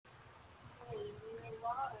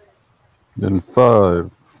In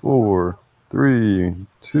 5, 4, 3,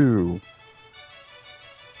 2.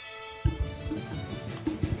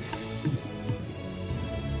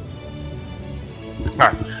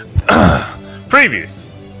 Alright. Previous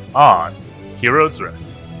on Heroes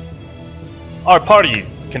Rest. Our party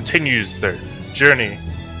continues their journey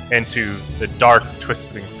into the dark,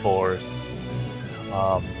 twisting forest.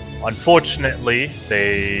 Unfortunately,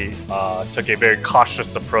 they took a very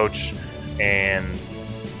cautious approach and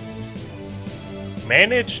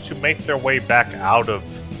managed to make their way back out of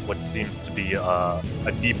what seems to be a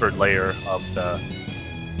deeper layer of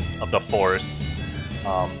the forest.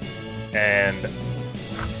 And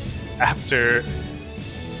after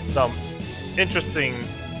some interesting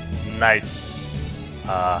nights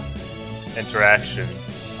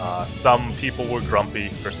interactions, some people were grumpy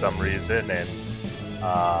for some reason, and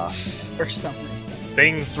for some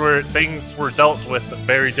reason things were dealt with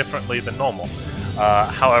very differently than normal.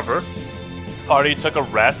 However, party took a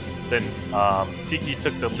rest. Then Tiki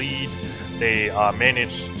took the lead. They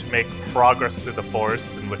managed to make progress through the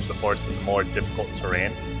forest, in which the forest is a more difficult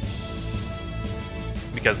terrain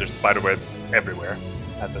because there's spiderwebs everywhere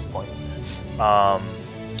at this point.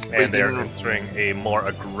 And they're entering a more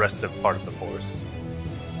aggressive part of the forest.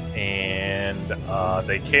 And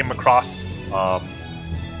they came across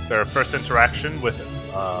their first interaction with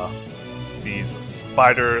these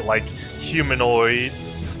spider-like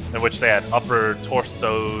humanoids, in which they had upper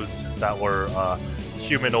torsos that were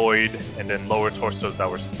humanoid, and then lower torsos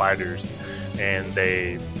that were spiders. And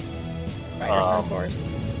they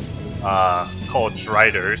called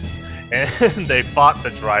Driders, and they fought the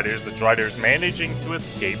Driders managing to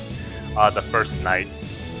escape the first night,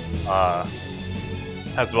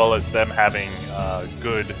 as well as them having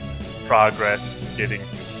good progress, getting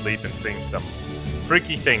some sleep, and seeing some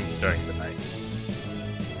freaky things during the night.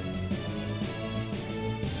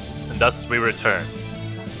 And thus we return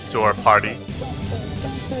to our party.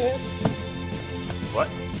 Don't say it. What?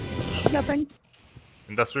 Nothing.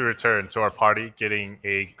 And thus we return to our party, getting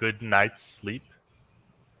a good night's sleep.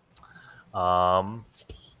 Let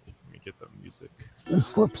me get the music. I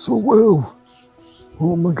slept so well.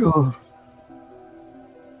 Oh my god.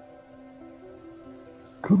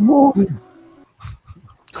 Good morning.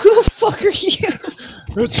 Who the fuck are you?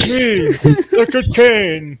 It's me, Deckard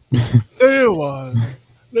Cain. Stay a while.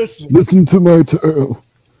 Listen to my tale.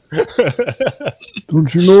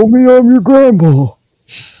 Don't you know me? I'm your grandpa.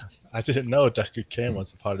 I didn't know Deckard Cain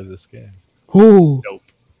was a part of this game. Oh. Nope.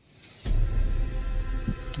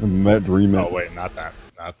 And that dream. Oh wait, not that.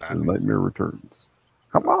 Not that. The nightmare returns.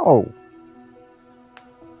 Hello.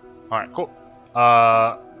 Alright, cool.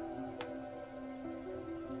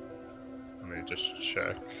 Let me just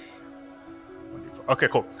check. Okay,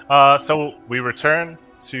 cool. So we return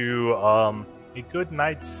to a good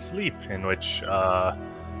night's sleep, in which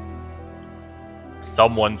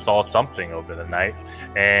someone saw something over the night,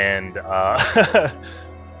 and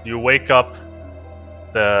you wake up.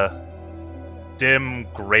 The dim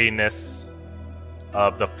grayness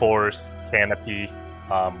of the forest canopy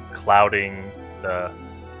clouding the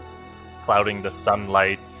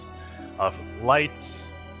sunlight. Of light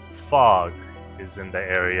fog is in the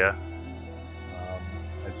area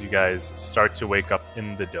as you guys start to wake up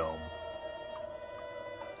in the dome.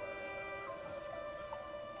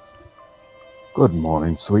 Good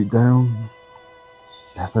morning, Sweet Down.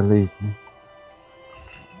 Never leave me.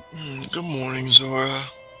 Good morning, Zora.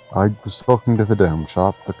 I was talking to the Dome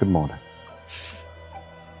Shop, but good morning.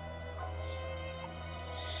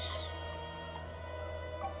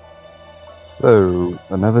 So,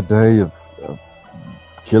 another day of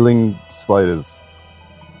killing spiders.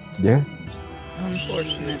 Yeah?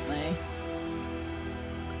 Unfortunately.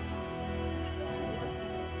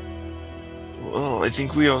 Well, I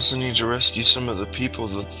think we also need to rescue some of the people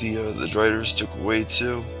that the Driders took away,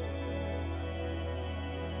 too.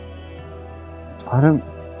 I don't...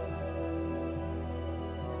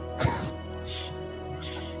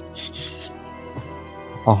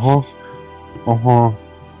 Uh-huh. Uh-huh.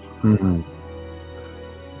 Hmm.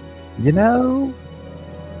 You know...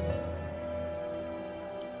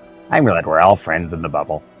 I feel like we're all friends in the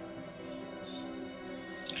bubble.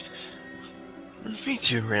 Me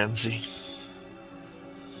too, Ramsey.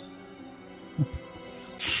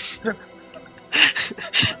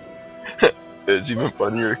 It's even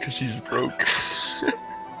funnier because he's broke.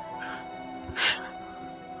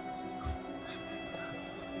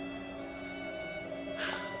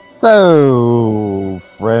 So,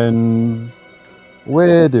 friends,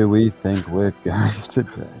 where do we think we're going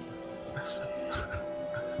today?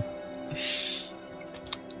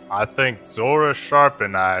 I think Zora Sharp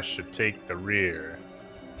and I should take the rear.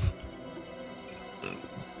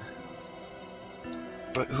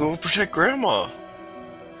 But who will protect Grandma?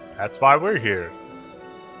 That's why we're here.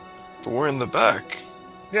 But we're in the back.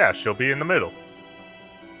 Yeah, she'll be in the middle.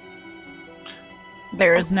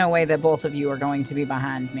 There is no way that both of you are going to be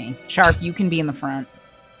behind me. Sharp, you can be in the front.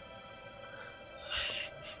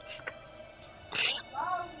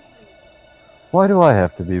 Why do I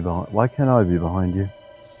have to be behind? Why can't I be behind you?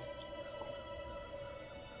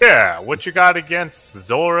 Yeah, what you got against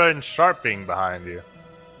Zora and Sharp being behind you?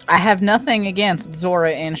 I have nothing against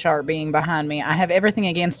Zora and Sharp being behind me. I have everything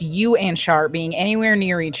against you and Sharp being anywhere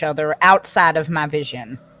near each other outside of my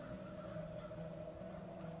vision.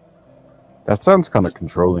 That sounds kind of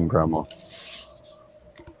controlling, Grandma.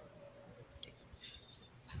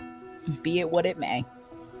 Be it what it may.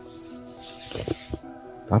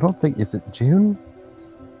 I don't think... Is it June?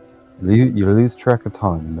 You lose track of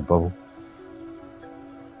time in the bubble.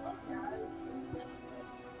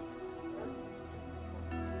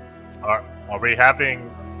 Are we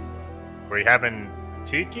having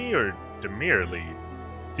Tiki or Demir lead?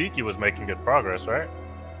 Tiki was making good progress, right?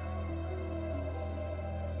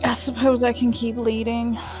 I suppose I can keep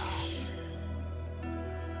leading.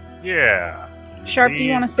 Yeah. Sharp, do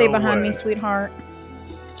you want to stay Lead the behind me, way. sweetheart?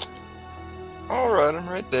 Alright, I'm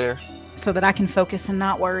right there. So that I can focus and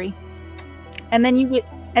not worry. And then you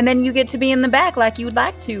get to be in the back like you would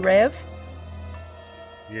like to, Rev.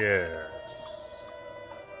 Yes.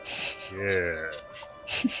 Yes.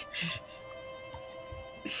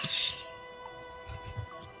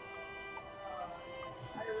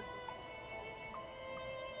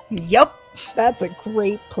 Yup. That's a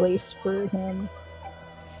great place for him.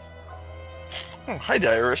 Oh, hi,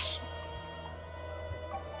 Dyrus.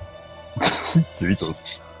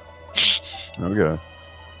 Jesus. Okay.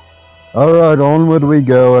 Alright, onward we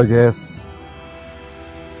go, I guess.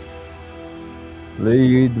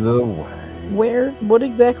 Lead the way. What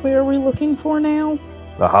exactly are we looking for now?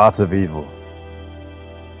 The heart of evil.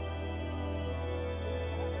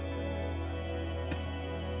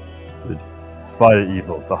 The spider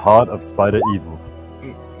evil. The heart of spider evil.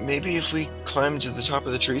 Maybe if we climb to the top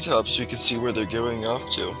of the treetops, we could see where they're going off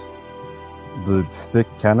to. The thick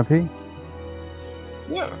canopy?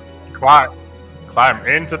 Yeah. Climb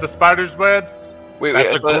into the spider's webs? Wait,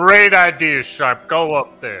 That's I a thought, great idea, Sharp. Go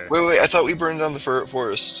up there. wait, I thought we burned down the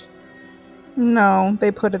forest. No,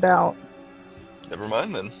 they put it out. Never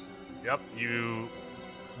mind then. Yep, you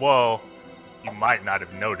might not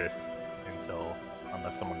have noticed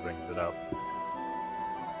unless someone brings it up.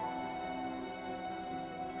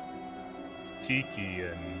 It's Tiki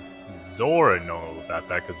and Zora know about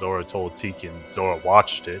that because Zora told Tiki and Zora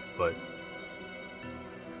watched it, but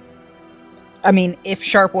I mean, if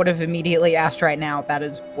Sharp would have immediately asked right now, that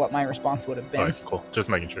is what my response would have been. alright, cool. Just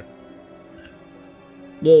making sure.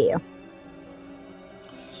 Yeah.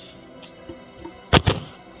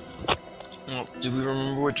 Well, do we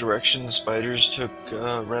remember what direction the spiders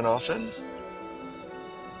ran off in?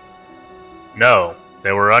 No,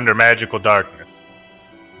 they were under magical darkness.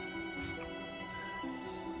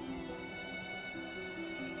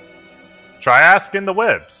 Try asking the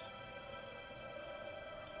webs.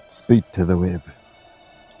 Speak to the web.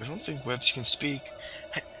 I don't think webs can speak.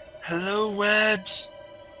 Hello, webs!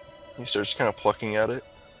 He starts kind of plucking at it.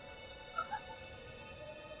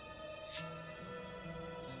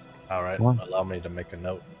 Alright, What? allow me to make a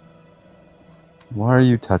note. Why are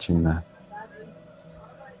you touching that?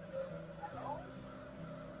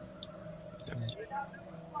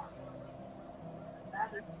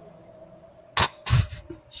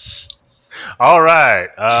 Alright,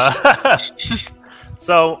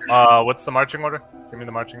 so, what's the marching order? Give me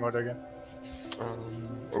the marching order again.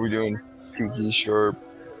 Are we doing Tiki, Sharp?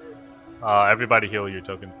 Everybody heal your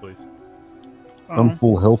token, please. I'm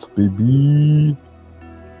full health, baby.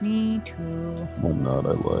 Me too. I'm not,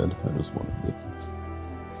 I lied. I just wanted it.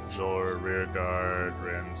 Zor, rearguard,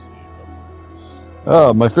 Ramsey, Bubbles.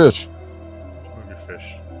 Ah, my fish. Move your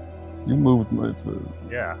fish. You moved my fish.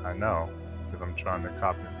 Yeah, I know. Because I'm trying to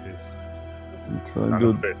copy and paste. I'm Son of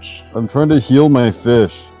a bitch. I'm trying to heal my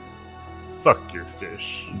fish. Fuck your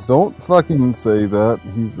fish. Don't fucking say that.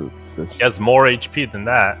 He's a fish. He has more HP than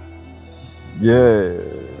that. Yeah.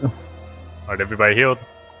 Alright, everybody healed?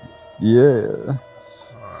 Yeah.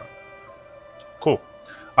 Cool.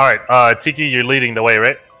 Alright, Tiki, you're leading the way,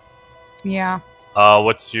 right? Yeah.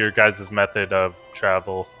 What's your guys' method of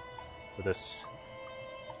travel for this?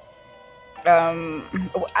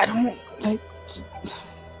 I don't like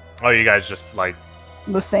Oh, you guys just like...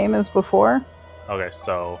 the same as before. Okay,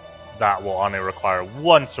 so that will only require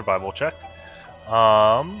one survival check.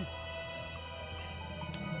 To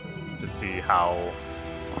see how,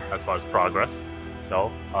 as far as progress.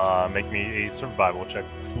 So, make me a survival check,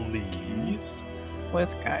 please. With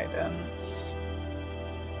guidance.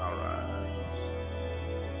 Alright.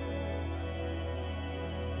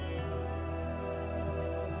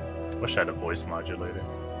 Wish I had a voice modulator.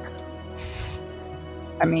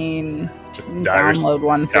 I mean, Just download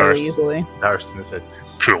one fairly easily. Darcy said,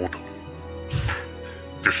 kill them.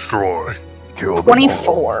 Destroy. Kill them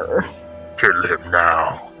 24. Kill him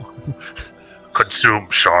now. Consume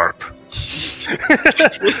Sharp.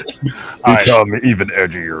 Become even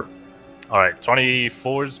edgier. Alright,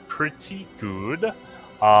 24 is pretty good. So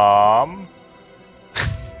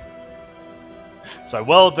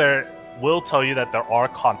I will tell you that there are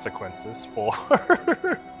consequences for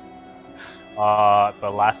the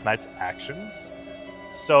last night's actions.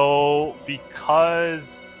 So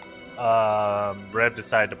because Rev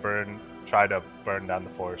decided to try to burn down the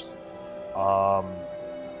forest,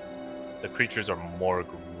 the creatures are more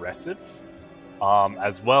aggressive,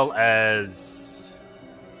 as well as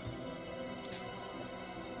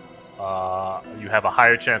you have a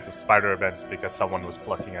higher chance of spider events because someone was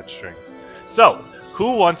plucking at strings. So,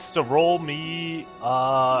 who wants to roll me 3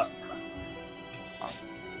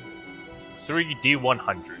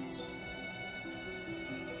 D100s?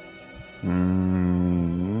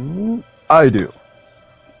 I do.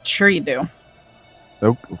 Sure you do.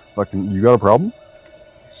 Oh, fucking! You got a problem?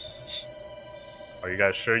 Are you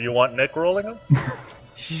guys sure you want Nick rolling them?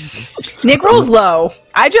 Nick rolls low.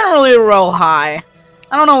 I generally roll high.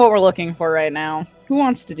 I don't know what we're looking for right now. Who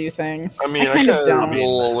wants to do things? I mean, I kind of kind don't. of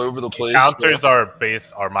roll all over the place. Counters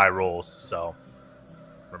are my rolls, so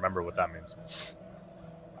remember what that means.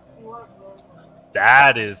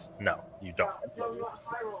 That is no, you don't.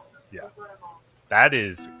 Yeah, that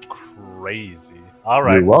is crazy. All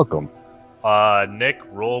right, You're welcome. Nick,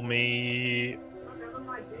 roll me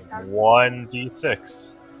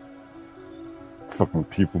 1d6. Fucking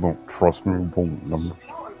people don't trust me with numbers.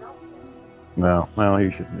 No, well,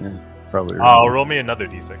 you should. Yeah, probably. Oh, roll me another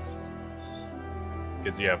d6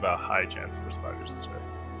 because you have a high chance for spiders today.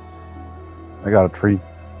 I got a tree.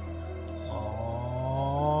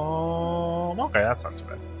 Okay, that's not too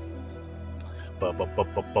bad.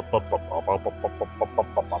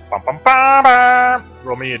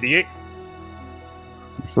 Roll me a d8.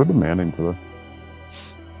 You're so demanding today.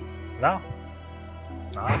 No,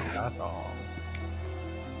 not at all.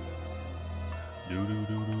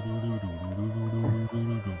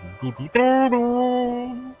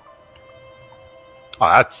 Oh,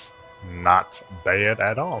 that's not bad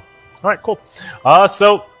at all. All right, cool.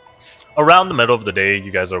 So around the middle of the day,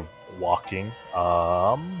 you guys are walking.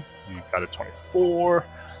 You got a 24,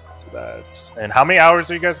 so that's. And how many hours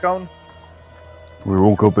are you guys going? We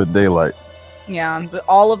woke up at daylight. Yeah, but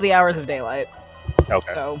all of the hours of daylight.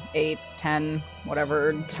 Okay, So 8, 10,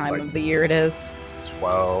 whatever time like- of the year it is.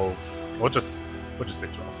 12. We'll just say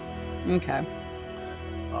 12. Okay.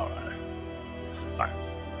 All right.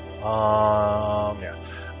 Yeah.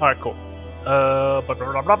 All right. Cool.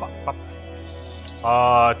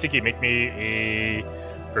 Tiki, make me a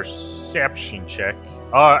perception check.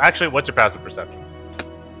 Actually, what's your passive perception?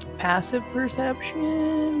 Passive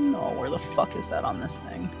perception? Oh, where the fuck is that on this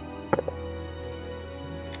thing?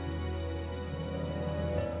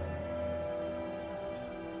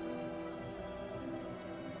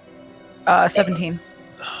 Uh, 17.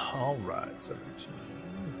 All right, 17.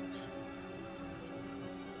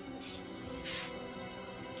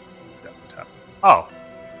 Tap. Oh.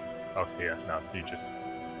 Oh, yeah. No, you just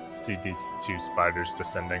see these two spiders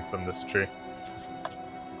descending from this tree.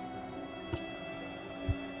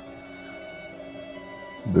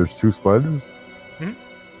 There's 2 spiders? Hmm?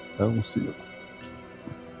 I don't see it.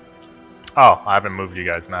 Oh, I haven't moved you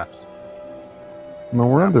guys' maps. No,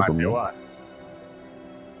 we're on That might different. be why.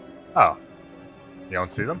 Oh. You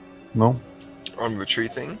don't see them? No. On the tree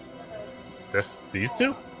thing? These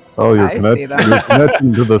two? Oh, your I see connection, that. your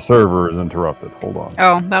connection to the server is interrupted. Hold on.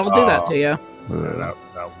 Oh, that'll do that to you.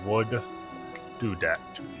 That would do that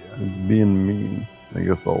to you. It's being mean. I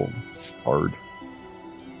guess I'll hard.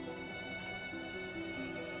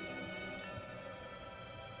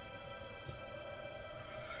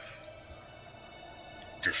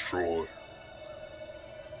 Destroy.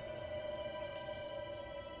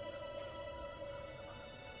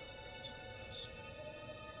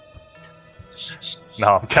 No,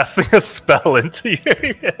 I'm casting a spell into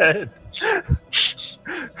your head.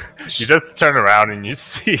 You just turn around and you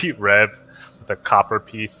see Rev with a copper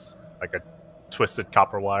piece, like a twisted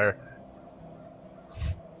copper wire.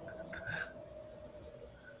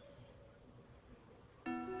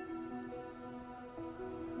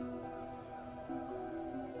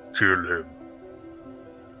 Kill him.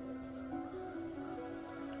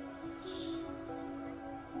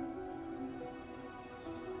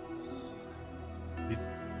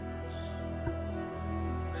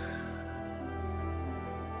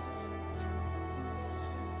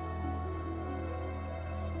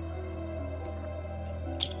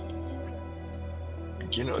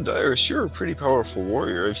 You know, Dyrus, you're a pretty powerful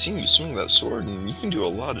warrior. I've seen you swing that sword, and you can do a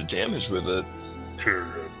lot of damage with it.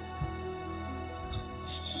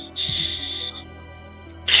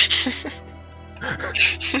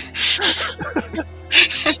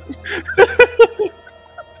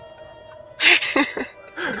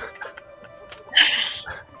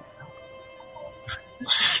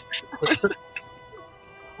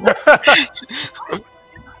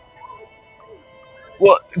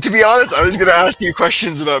 Well, to be honest, I was going to ask you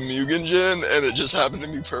questions about Mugenjin, and it just happened to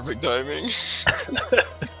be perfect timing.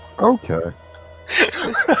 Okay.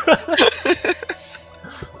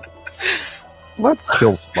 Let's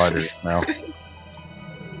kill spiders now.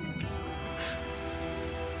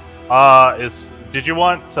 Did you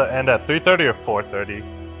want to end at 3:30 or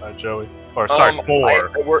 4:30, Joey? Or sorry,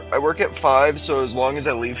 4. I work at 5, so as long as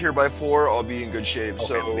I leave here by 4, I'll be in good shape. Okay,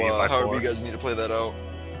 So however 4. you guys need to play that out.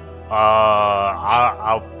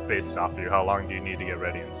 I'll base it off of you. How long do you need to get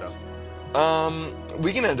ready and stuff?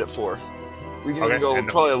 We can end at 4. We can Okay, even go end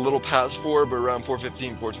at probably a little past 4, but around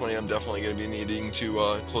 4:15, 4:20, I'm definitely going to be needing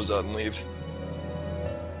to close out and leave.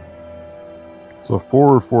 So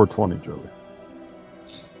 4 or 4:20, Joey.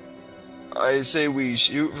 I say we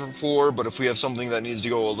shoot for 4, but if we have something that needs to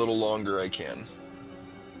go a little longer, I can.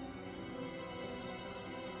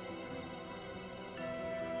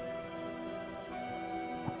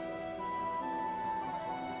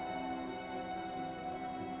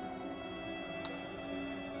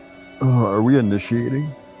 Are we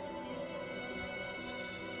initiating?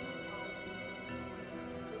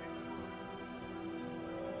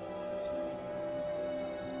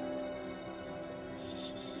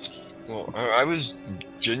 Well, I was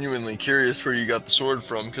genuinely curious where you got the sword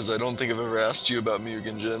from, because I don't think I've ever asked you about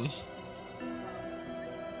Mugenjin.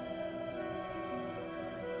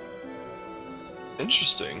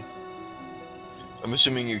 Interesting. I'm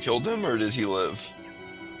assuming you killed him, or did he live?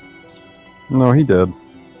 No, he did.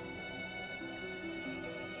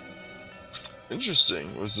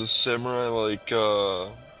 Interesting. Was this samurai like an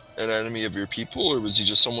enemy of your people, or was he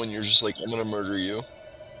just someone you're just like, I'm gonna murder you?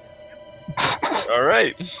 All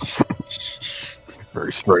right.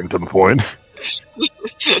 Very straight to the point.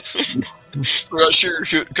 Forgot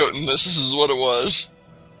sugarcoating this. This is what it was.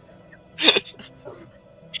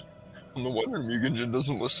 No wonder Mugenjin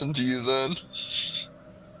doesn't listen to you then.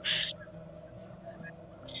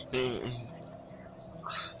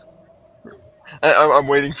 I'm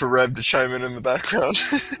waiting for Reb to chime in the background.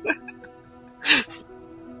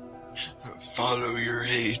 Follow your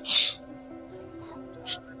hate.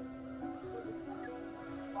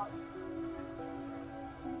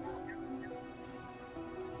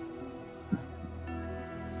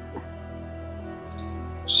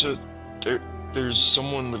 So, there's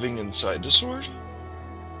someone living inside the sword?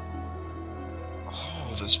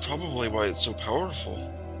 Oh, that's probably why it's so powerful.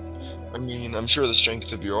 I mean, I'm sure the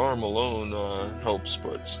strength of your arm alone helps,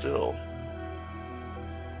 but still.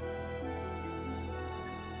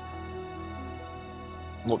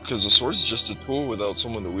 Well, because the sword's just a tool without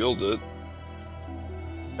someone to wield it.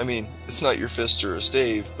 I mean, it's not your fist or a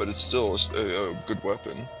stave, but it's still a good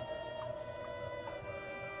weapon.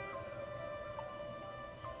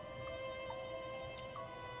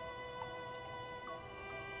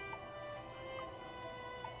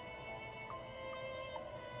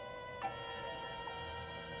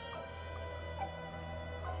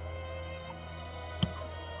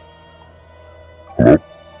 Oh,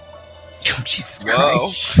 Jesus Wow.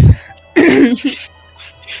 Christ.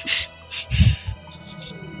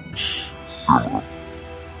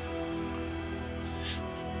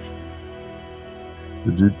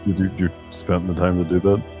 Did you spend the time to do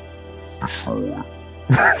that?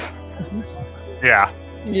 Yeah.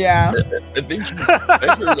 Yeah. I think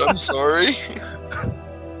I heard I'm sorry.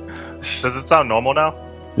 Does it sound normal now?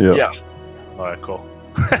 Yeah. Yeah. Alright, cool.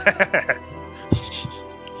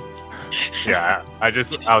 Yeah, I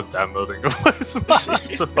was downloading a voice.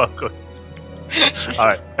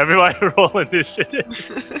 Alright, everybody roll initiative.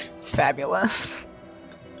 Fabulous.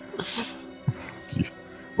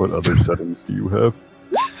 What other settings do you have?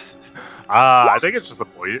 I think it's just a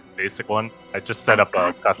basic one. I just set up a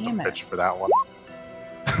God custom damn it. pitch for that one.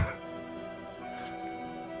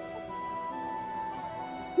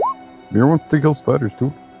 You want to kill spiders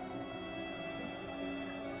too?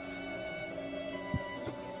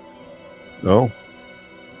 No.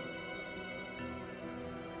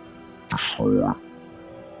 Oh yeah.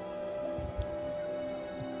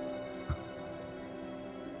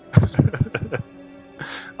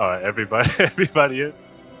 Alright, everybody in?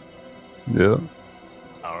 Yeah.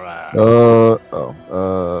 Alright.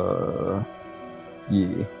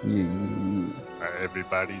 Yeah. Alright,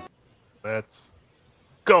 everybody's. Let's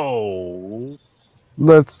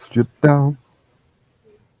Let's get down.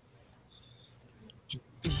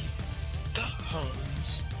 The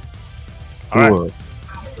Huns. Alright.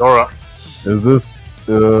 Zora. Is this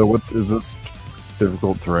what is this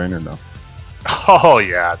difficult terrain or no? Oh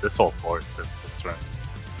yeah, this whole forest is difficult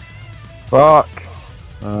Fuck.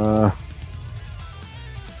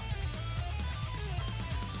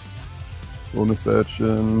 Bonus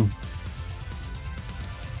action.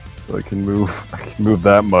 So I can move. I can move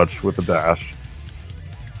that much with a dash.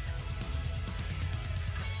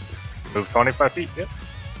 Move 25 feet, yep.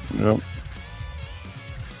 Yep.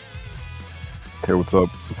 Okay, what's up?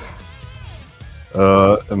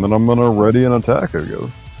 And then I'm gonna ready an attack, I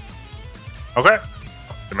guess. Okay.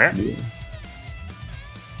 Come here. Yeah.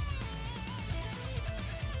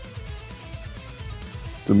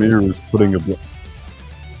 Demir's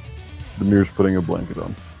putting a blanket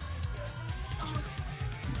on.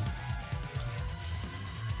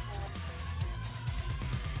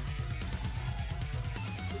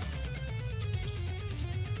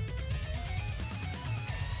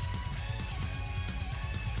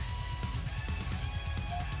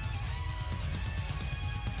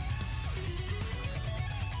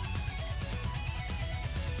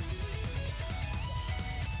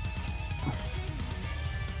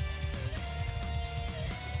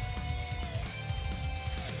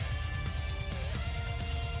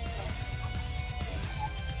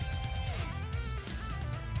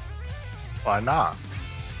 Why not?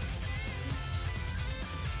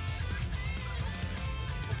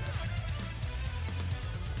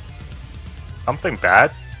 Something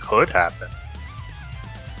bad could happen.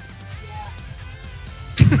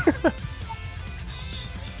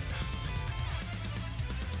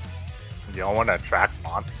 You don't want to attract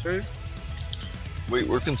monsters? Wait,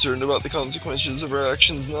 we're concerned about the consequences of our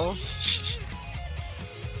actions now?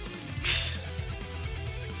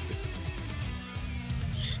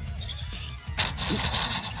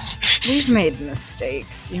 We've made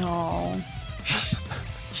mistakes, y'all.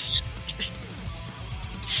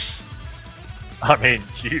 I mean,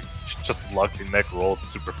 you just lucky Nick rolled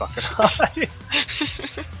super fucking high.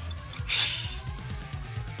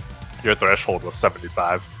 Your threshold was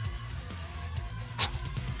 75.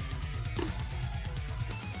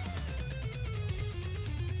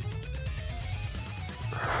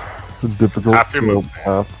 The difficult After you move,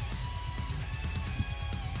 path.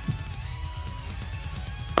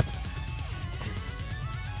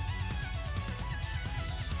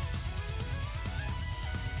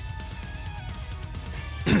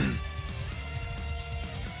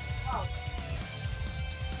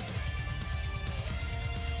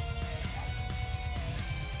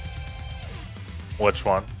 Which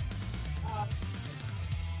one?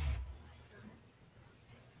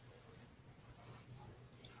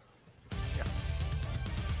 Yeah.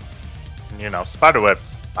 You know,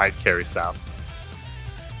 spiderwebs might carry sound.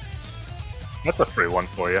 That's a free one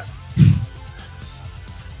for you.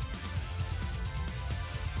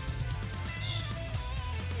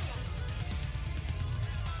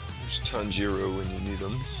 There's Tanjiro when you need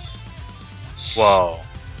him. Whoa.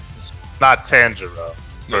 Not Tanjiro,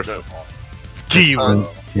 No, first no. of all. It's Giro.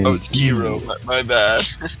 Oh, it's Giro. My bad.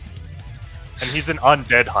 And he's an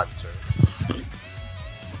undead hunter.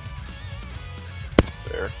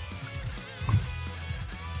 Fair.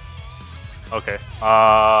 Okay.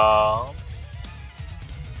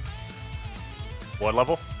 What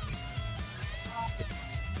level?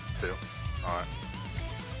 2. Alright.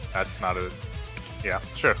 That's not a... Yeah,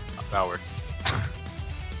 sure. That works.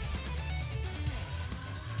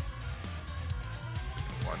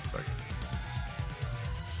 One second.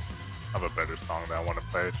 I have a better song that I want to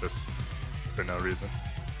play, just for no reason.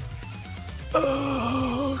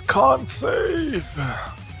 Can't save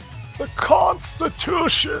the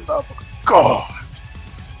Constitution of God.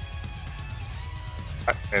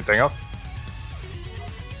 Anything else?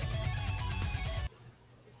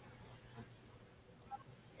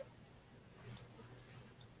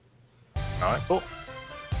 Alright, cool.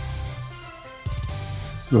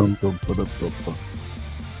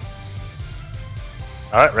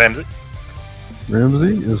 Alright, Ramsey.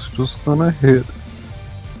 Ramsey is just gonna hit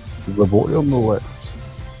the boy on the left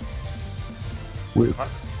with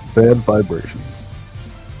bad vibrations.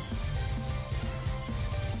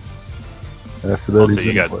 After that, Also, he's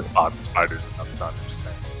you gonna guys play. fought spiders enough to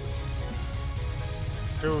understand.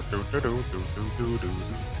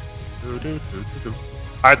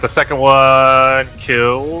 Alright, the second one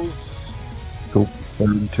kills. Go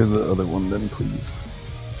turn to the other one then, please.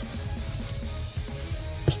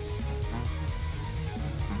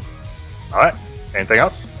 Alright, anything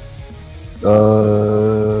else?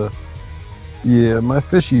 Yeah, my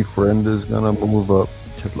fishy friend is gonna move up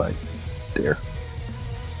to like there.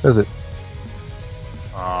 That's it.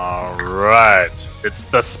 Alright. It's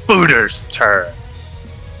the Spooter's turn.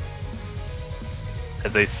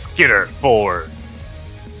 As they skitter forward.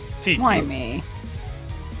 Tiki, Why me?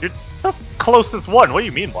 you're the closest one. What do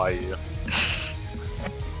you mean, why you?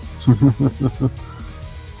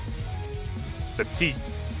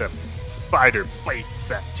 The spider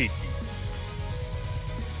bites at Tiki.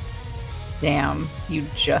 Damn, you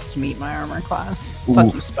just meet my armor class. Ooh.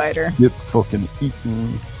 Fuck you, spider. Get fucking eaten.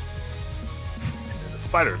 And the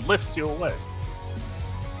spider lifts you away.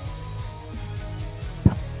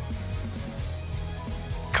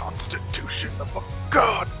 Constitution of a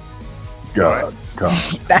god. God.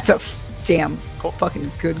 That's a damn Cool. fucking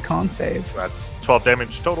good con save. That's 12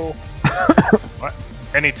 damage total. What?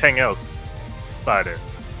 Anything else, spider?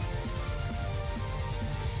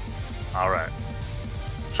 Alright.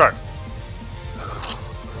 Shark.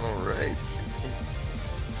 Alright.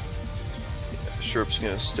 Sharp's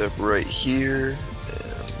gonna step right here,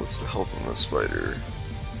 and with the help of the spider.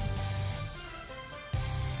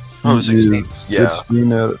 Oh, 16. Yeah.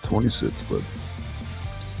 16 out of 26, but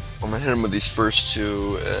I'm gonna hit him with these first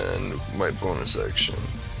two and my bonus action.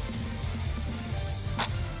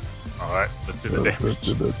 Alright, let's see the damage.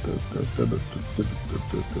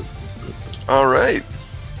 Alright.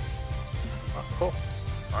 Oh, cool.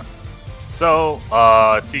 Alright. So,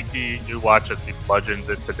 Tiki, you watch as he bludgeons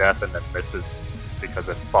it to death and then misses because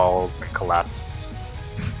it falls and collapses.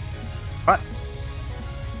 Alright.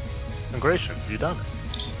 Congratulations, you done it.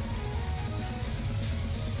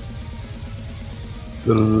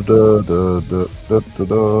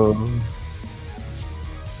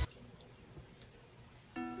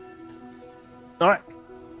 Alright.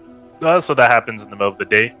 So that happens in the middle of the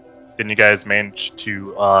day. Then you guys manage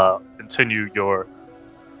to continue your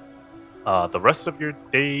the rest of your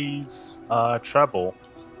day's travel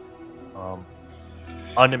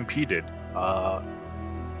unimpeded.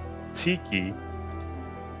 Tiki,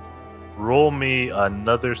 roll me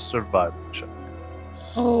another survival check.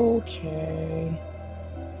 Okay.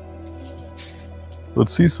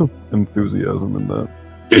 let's see some enthusiasm in that.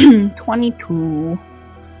 22.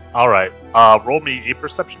 Alright, roll me a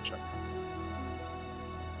perception check.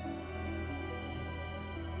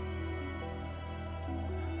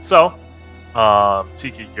 So,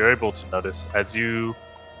 Tiki, you're able to notice as you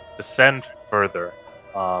descend further,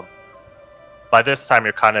 by this time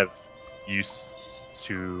you're kind of used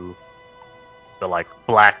to the like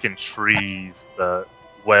blackened trees, the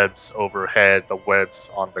webs overhead, the webs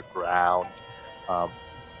on the ground,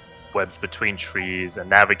 webs between trees, and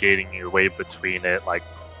navigating your way between it. Like,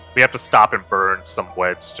 we have to stop and burn some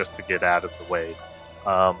webs just to get out of the way.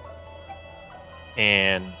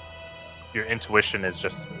 And your intuition is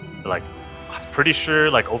just like, I'm pretty sure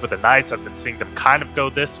like over the nights I've been seeing them kind of go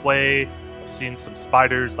this way. I've seen some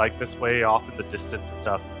spiders like this way off in the distance and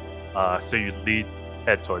stuff. So you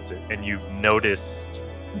head towards it, and you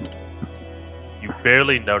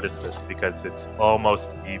barely notice this because it's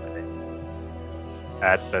almost evening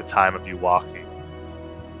at the time of you walking.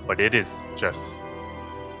 But it is just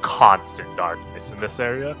constant darkness in this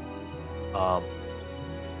area.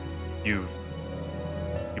 You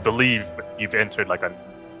believe you've entered like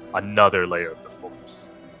another layer of the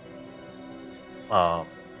forest.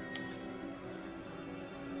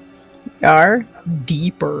 We are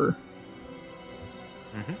deeper.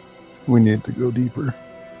 We need to go deeper.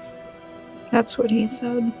 That's what he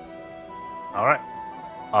said. All right.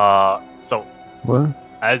 So What?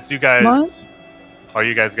 as you guys, are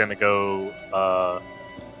you guys gonna go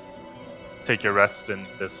take your rest in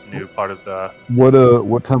this new part of the?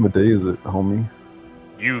 What time of day is it, homie?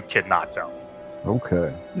 You cannot tell.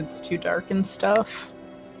 Okay. It's too dark and stuff.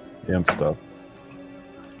 Yeah, I'm stuck.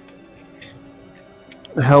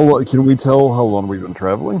 Can we tell how long we've been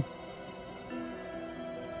traveling?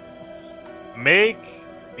 Make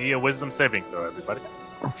me a wisdom saving throw, everybody.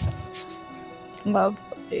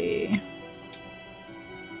 Lovely.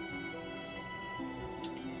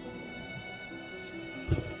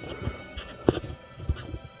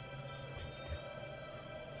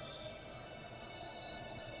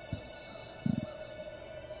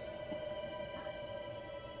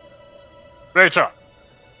 Rachel.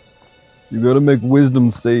 You gotta make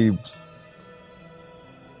wisdom saves.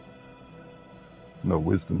 No,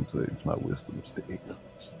 wisdom saves, not wisdom saves.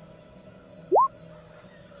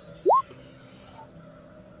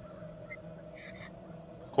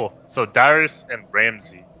 Cool. So Darius and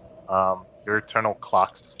Ramsey, your eternal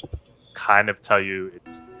clocks kind of tell you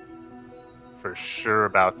it's for sure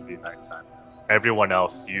about to be nighttime. Everyone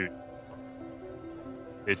else,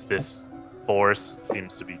 force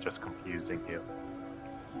seems to be just confusing you.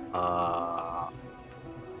 Yeah.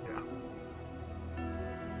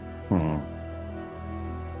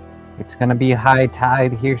 It's gonna be high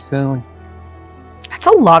tide here soon. That's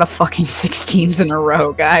a lot of fucking 16s in a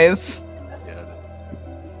row, guys. Yeah, it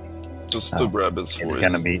is. Just the rabbit's It's voice.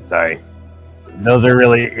 gonna be sorry. Those are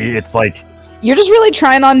really. It's like You're just really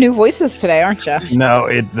trying on new voices today, aren't you? no.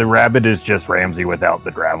 The rabbit is just Ramsey without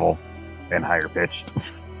the gravel and higher pitched.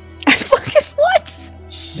 Fucking what?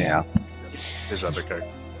 Yeah. His other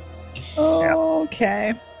character.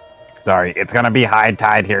 Okay. Sorry. It's gonna be high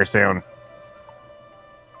tide here soon.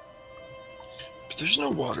 But there's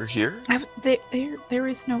no water here. There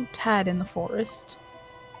is no tide in the forest.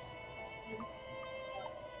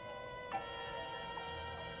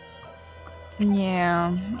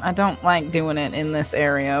 Yeah, I don't like doing it in this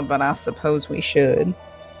area, but I suppose we should.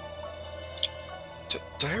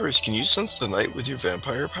 Dyrus, can you sense the night with your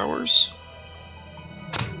vampire powers?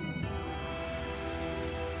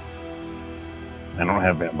 I don't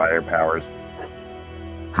have vampire powers.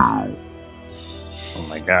 Oh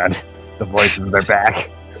my god. The voices are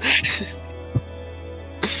back.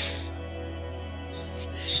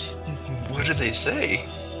 What do they say?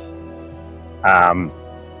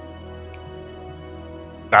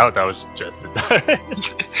 That was just it.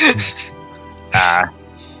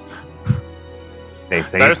 They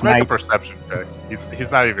say Darius, make a tonight. perception check.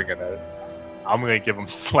 He's not even gonna. I'm gonna give him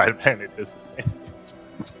slight advantage. Disadvantage.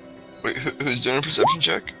 Wait, who's doing a perception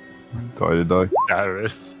check? Die to die.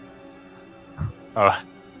 Darius. Oh,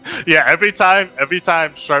 yeah. Every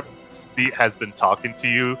time Sharp Speed has been talking to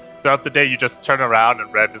you throughout the day, you just turn around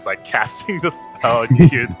and Rev is like casting the spell, and you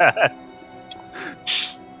hear that.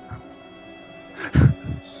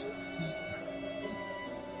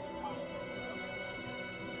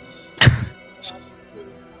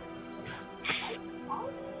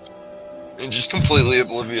 And just completely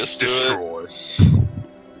oblivious to it.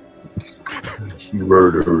 Destroy.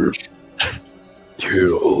 Murder.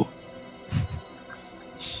 Kill.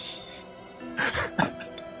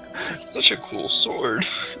 That's such a cool sword.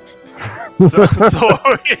 So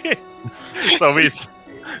he's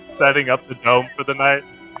setting up the dome for the night.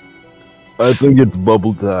 I think it's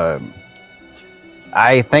bubble time.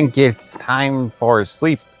 I think it's time for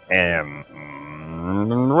sleep and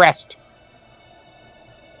rest.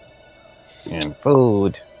 And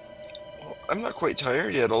food. Well, I'm not quite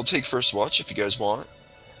tired yet. I'll take first watch if you guys want.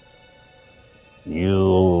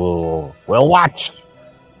 You will watch.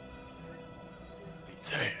 These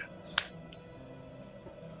hands.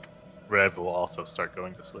 Rev will also start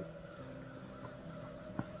going to sleep.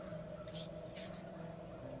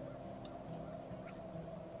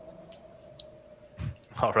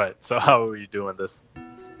 All right. So how are you doing this?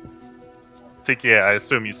 Tiki, I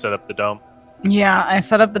assume you set up the dome. Yeah, I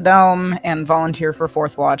set up the dome and volunteer for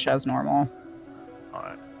fourth watch as normal. All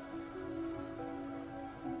right.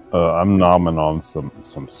 I'm nomming on some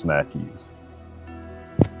snackies.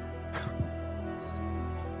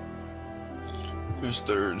 Who's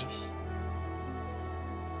third?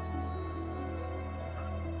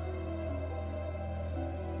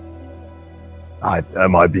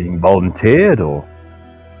 Am I being volunteered or?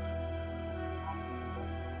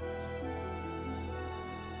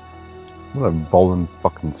 What a volun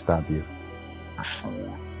fucking stab you.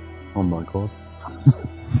 Oh my god.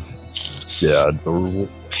 Yeah, adorable.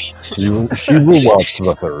 She will watch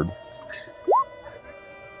the third.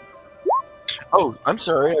 Oh, I'm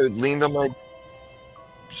sorry. I leaned on my.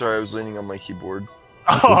 Sorry, I was leaning on my keyboard.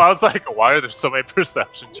 Oh, I was like, why are there so many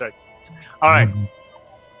perception checks? All right.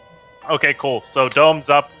 Okay, cool. So dome's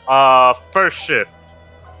up. First shift.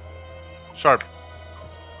 Sharp.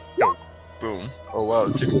 Go. Boom. Oh wow,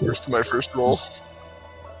 it's even worse than my first roll.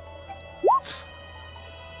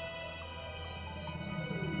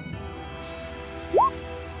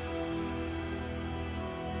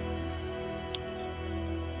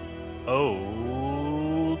 Okay.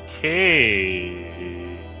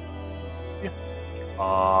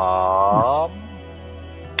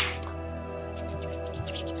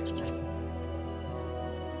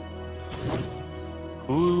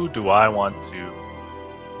 Who do I want to?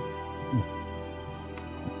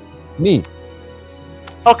 Me.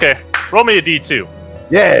 Okay, roll me a D2.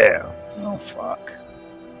 Yeah. Oh fuck.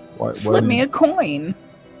 Why Flip me a coin.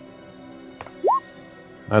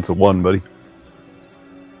 That's a 1, buddy.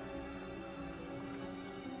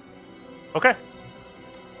 Okay.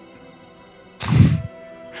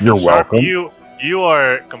 You're Sharp, welcome. you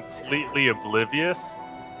are completely oblivious,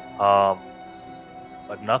 but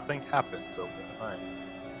nothing happens over behind.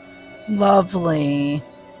 Lovely.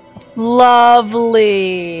 Lovely.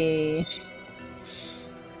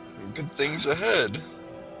 Good things ahead.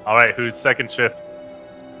 All right, who's second shift?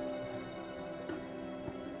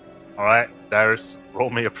 All right, Darius, roll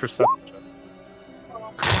me a perception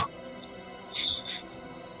check.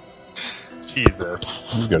 Jesus.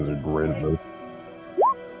 You guys are great at this.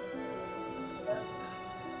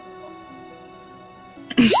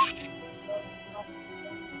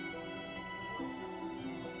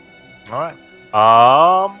 All right.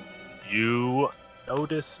 You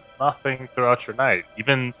notice nothing throughout your night,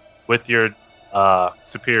 even with your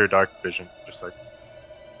superior dark vision. Just like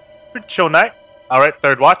pretty chill night. All right,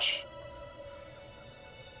 third watch.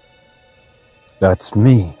 That's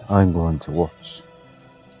me. I'm going to watch.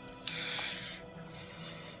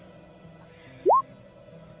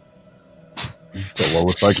 The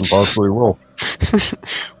lowest I can possibly roll.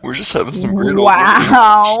 We're just having some great old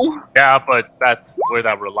Wow. Yeah, but that's where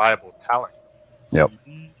that reliable talent. Yep.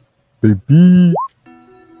 Baby.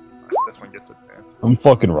 This one gets advanced. I'm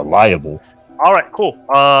fucking reliable. All right, cool.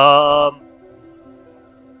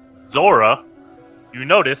 Zora, you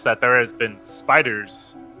notice that there has been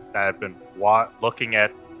spiders that have been looking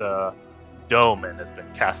at the dome and has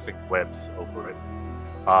been casting webs over it.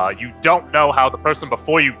 You don't know how the person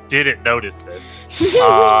before you didn't notice this.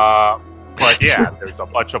 But yeah, there's a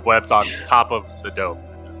bunch of webs on top of the dome.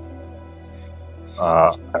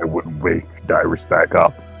 I wouldn't wake Dyrus back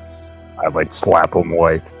up. I'd like slap him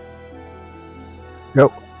awake.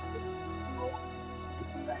 Yep.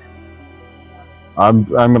 I'm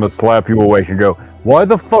gonna slap you awake and go, why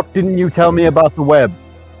the fuck didn't you tell me about the webs?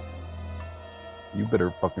 You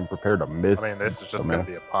better fucking prepare to miss. I mean, this is just going to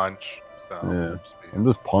be a punch. So Yeah. I'm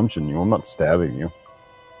just punching you. I'm not stabbing you.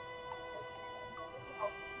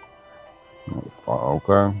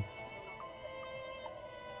 Okay.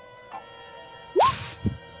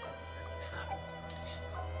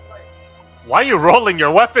 Why are you rolling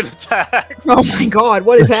your weapon attacks? Oh my god,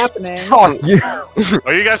 what is happening? Fuck you!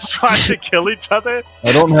 Are you guys trying to kill each other?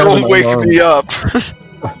 I don't have Don't an wake arm. me up.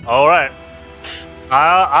 All right.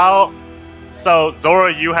 So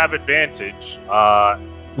Zora, you have advantage.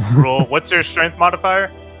 Roll. What's your strength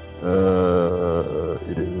modifier?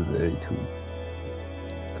 It is a 2.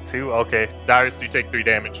 A 2. Okay. Darius, you take 3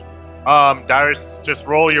 damage. Darius, just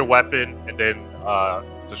roll your weapon, and then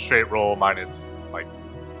it's a straight roll minus like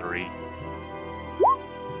 3.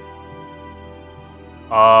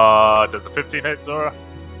 Does a 15 hit, Zora?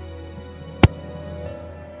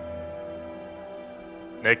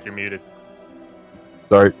 Nick, you're muted.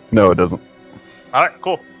 Sorry. No, it doesn't. Alright,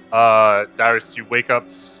 cool. Darius, you wake up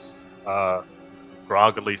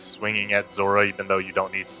groggily swinging at Zora even though you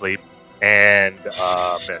don't need sleep, and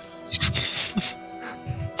miss.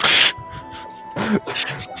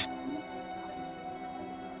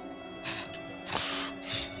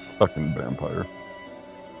 Fucking vampire.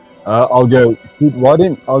 I'll go. Dude, why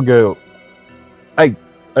didn't I'll go? Hey,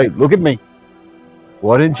 look at me.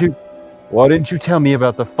 Why didn't you tell me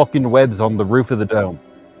about the fucking webs on the roof of the dome?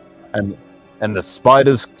 And the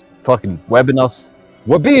spiders fucking webbing us.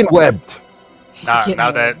 We're being webbed.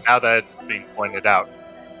 Now that it's being pointed out.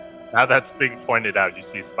 Now that's being pointed out, you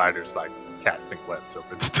see spiders like casting webs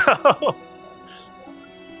over the dome.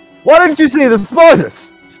 Why didn't you see the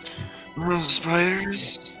spiders?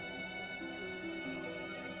 Spiders.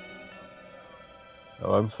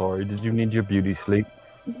 Oh, I'm sorry. Did you need your beauty sleep?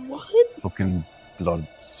 What? Fucking blood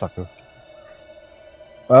sucker.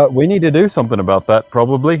 We need to do something about that,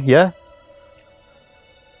 probably, yeah?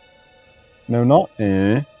 No, not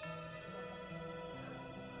eh.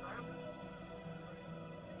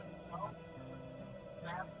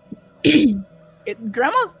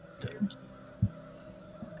 Grandma's.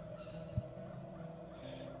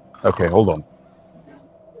 Okay, hold on.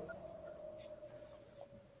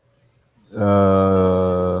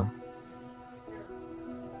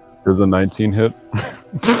 Does a 19 hit?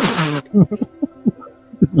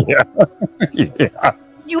 Yeah. Yeah.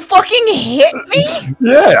 You fucking hit me?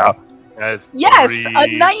 Yeah. That's Yes, 3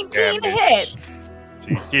 a 19 damage. hits.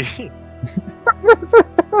 Tiki.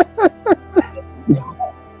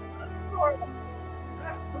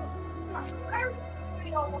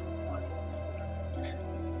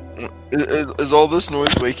 Is all this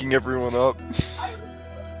noise waking everyone up?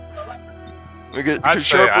 I'd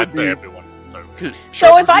say everyone.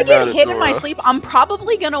 So if I get hit in my sleep, I'm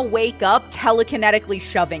probably gonna wake up telekinetically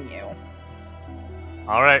shoving you.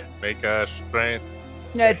 Alright, make a strength.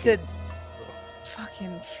 No, it's a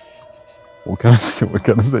fucking What kind of save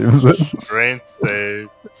is it? Strength save.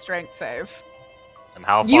 strength save. And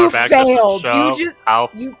how far You back failed. does it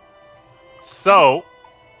shove? You So,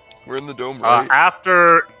 We're in the dome, right?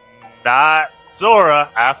 after Zora,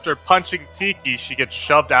 after punching Tiki, she gets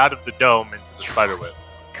shoved out of the dome into the spiderweb.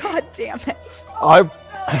 God damn it.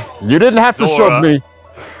 You didn't have to Zora. shove me.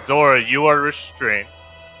 Zora, you are restrained.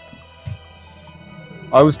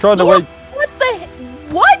 I was trying to wait. What the?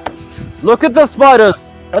 What? Look at the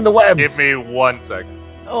spiders and the webs. Give me 1 second.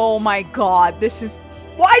 Oh my god, this is.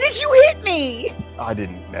 Why did you hit me? I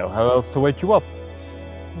didn't know how else to wake you up.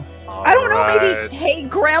 I don't know, maybe. Alright. Hey,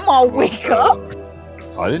 Grandma, wake up.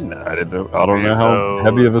 I don't know how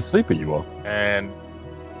heavy of a sleeper you are. And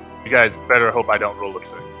you guys better hope I don't roll a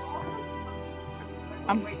 6.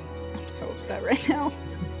 I'm so upset right now.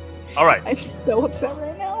 Alright, I'm so upset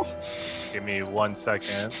right now. give me 1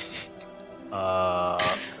 second.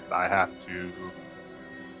 'Cause I have to.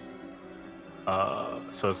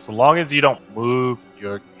 So as long as you don't move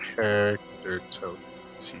your character to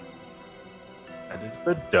T. That is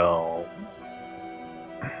the dome.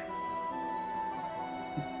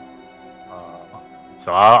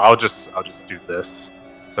 So I'll just do this,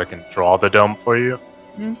 so I can draw the dome for you.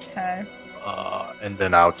 Okay. And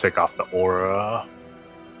then I'll take off the aura.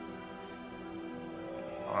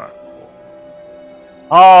 Alright, cool.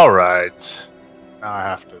 Alright. Now I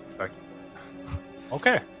have to affect.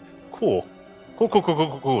 Okay. Cool. Cool. Tight.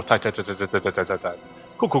 Cool. Tight.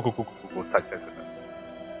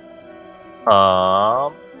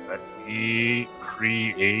 Let me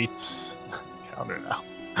create counter now.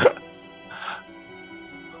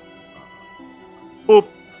 Boop.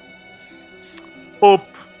 And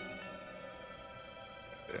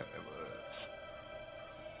it was.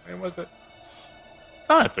 When was it? It's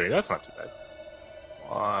not at 3. That's not too bad.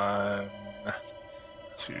 1,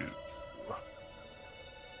 2,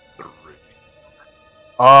 3.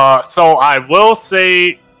 So I will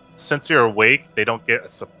say, since you're awake, they don't get a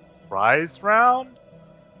surprise round.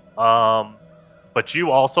 But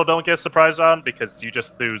you also don't get a surprise round because you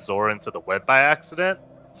just threw Zora into the web by accident.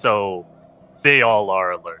 So they all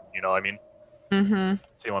are alert. You know what I mean? Mm-hmm.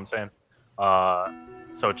 See what I'm saying?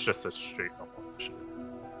 So it's just a straight normal mission.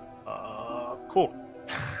 Cool.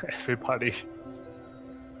 Everybody.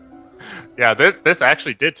 Yeah, this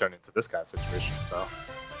actually did turn into this kind of situation. So.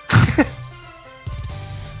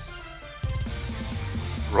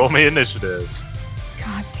 Roll me initiative.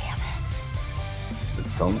 God damn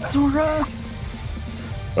Don't. it. Zora.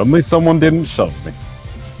 Only someone didn't shove me.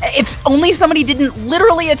 If only somebody didn't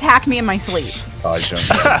literally attack me in my sleep. I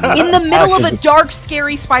don't. In the middle of a dark,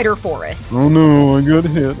 scary spider forest. Oh no, I got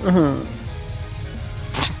hit.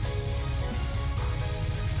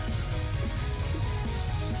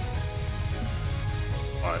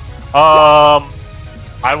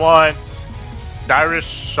 I want Darius,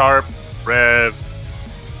 Sharp, Rev,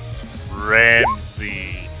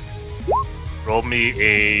 Ramsey. Roll me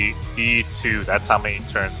a D2. That's how many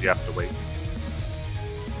turns you have to wait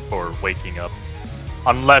for waking up.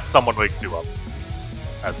 Unless someone wakes you up.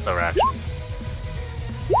 That's their action.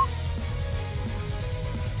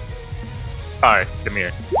 Alright, come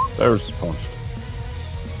here. There's punched.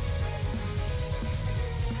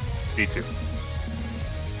 D2.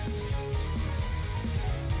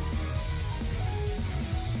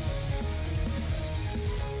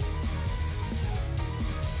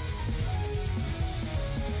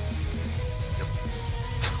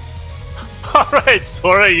 Alright,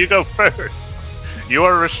 Sora, you go first. You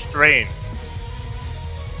are restrained.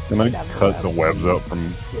 Can I cut the webs up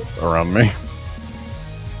from around me?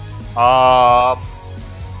 So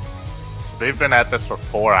they've been at this for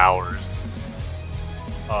 4 hours.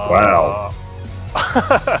 Wow.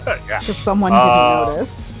 Yeah. Because someone didn't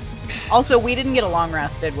notice. Also, we didn't get a long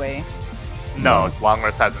rest, did we? No, long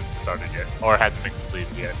rest hasn't started yet, or hasn't been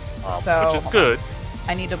completed yet, So- which is good.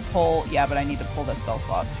 I need to pull. Yeah, but I need to pull the spell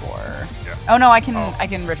slot for. Yeah. Oh no, I can. Oh. I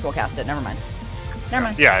can ritual cast it. Never mind. Never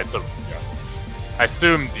mind. Yeah, it's a. Yeah. I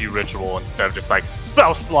assumed you ritual instead of just like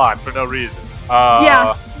spell slot for no reason.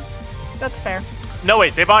 Yeah. That's fair. No,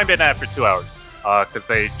 wait, they've only been at it for 2 hours. Because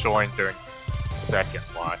they joined during second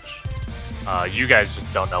watch. You guys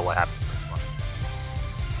just don't know what happened first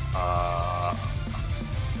watch.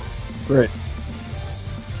 Great.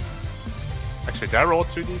 Actually, did I roll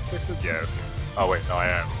 2d6s? Yeah. Okay. Oh wait, no, I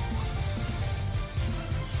am.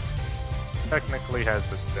 Technically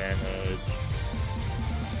has advantage.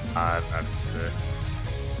 That's 6.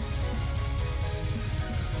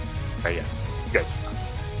 Okay, yeah. You guys are fine.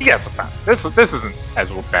 You guys are fine. This isn't as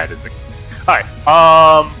bad as it. Alright,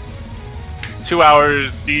 2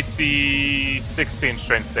 hours, DC 16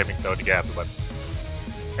 strength saving throw to get out of the weapon.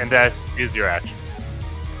 And that is your action.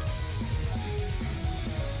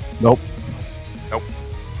 Nope. Nope.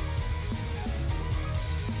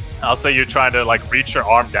 I'll say you're trying to like reach your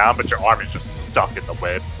arm down, but your arm is just stuck in the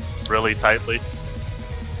web really tightly.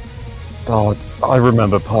 God, I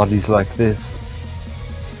remember parties like this.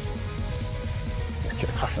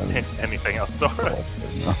 Anything else, Zora?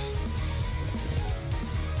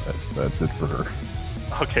 That's it for her.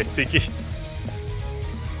 Okay, Tiki.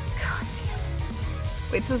 God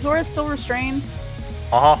damn. Wait, so Zora's still restrained?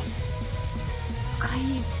 Uh huh.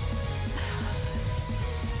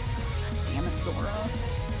 Damn it, Zora.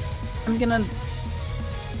 I'm gonna...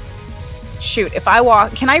 Shoot, if I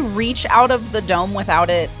walk... Can I reach out of the dome without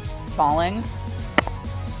it falling?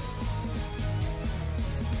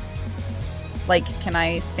 Like, can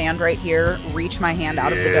I stand right here, reach my hand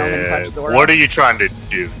out of the dome and touch Zora? What are you trying to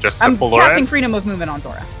do? Just to I'm pull her casting in? freedom of movement on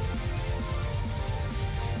Zora.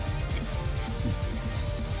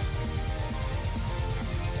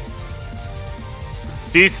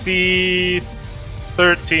 DC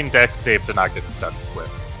 13 dex save to not get stuck with.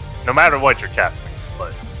 No matter what you're casting,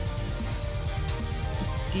 but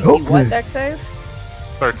DC what deck save?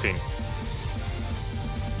 13.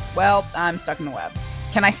 Well, I'm stuck in the web.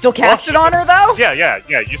 Can I still cast it on her, though? Yeah.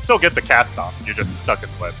 You still get the cast off. You're just stuck in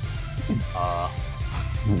the web.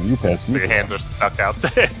 You passed So me. your hands are stuck out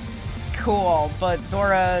there. Cool, but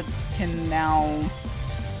Zora can now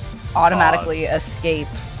automatically escape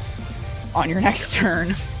on your next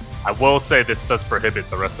turn. I will say this does prohibit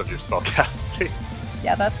the rest of your spell casting.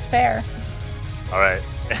 Yeah, that's fair. Alright.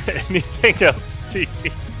 Anything else, T?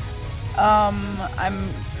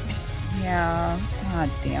 Yeah. God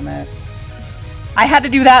damn it. I had to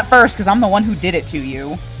do that first because I'm the one who did it to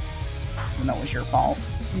you. Even though it was your fault.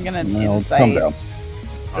 I'm gonna Calm down.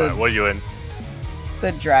 Alright, what are you in?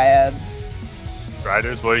 the Dryads.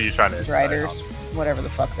 Driders? What are you trying to Driders. Whatever the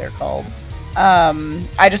fuck they're called.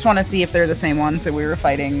 I just want to see if they're the same ones that we were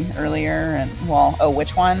fighting earlier. And well, oh,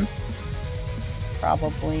 which one?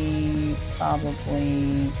 Probably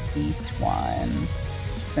each one.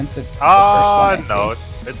 Since it's the first one. I no,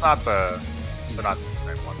 see. it's not the. They're not the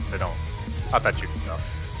same one. They don't. Not that you can tell.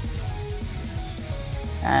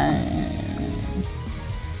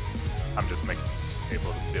 I'm just making this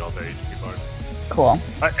able to see all their HP bars. Cool.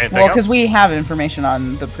 Alright, anything Well, because else? we have information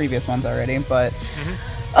on the previous ones already, but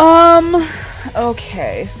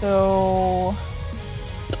okay, so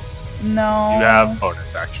no. You have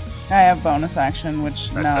bonus action. I have bonus action, which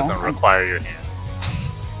That no, doesn't require your hands.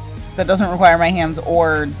 that doesn't require my hands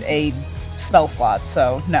or a spell slot.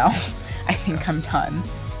 So no, I think I'm done.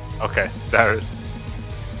 Okay, Darius.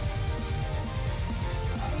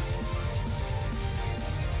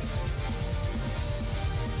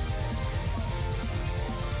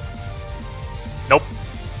 Nope.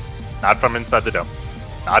 Not from inside the dome.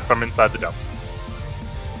 Not from inside the dome.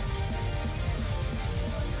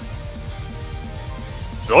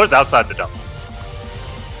 Zora's outside the dome.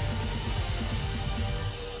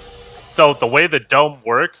 So the way the dome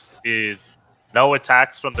works is no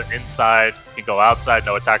attacks from the inside can go outside,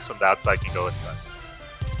 no attacks from the outside can go inside.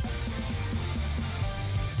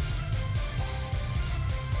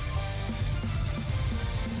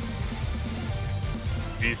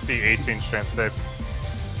 DC 18 strength save.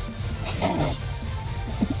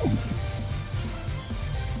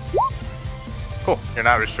 Cool, you're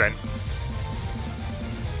not restrained.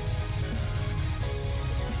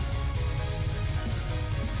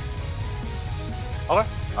 Okay,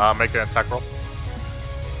 make an attack roll.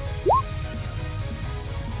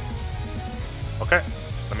 Okay,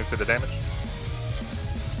 let me see the damage.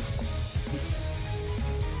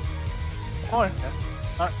 Oh, yeah.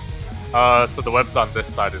 Alright. So the webs on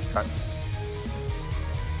this side is cut.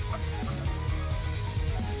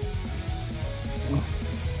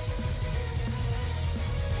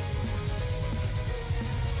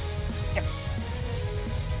 Yep.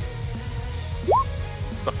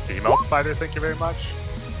 The female spider, thank you very much.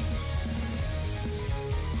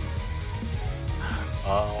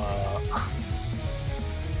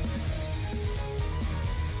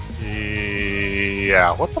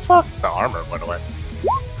 Yeah, what the fuck? The armor went away.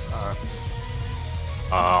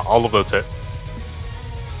 All of those hit.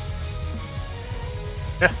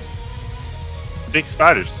 Yeah. Big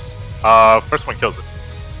spiders. First one kills it.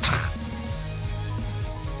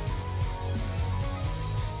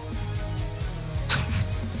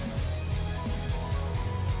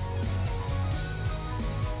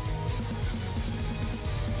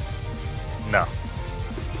 No.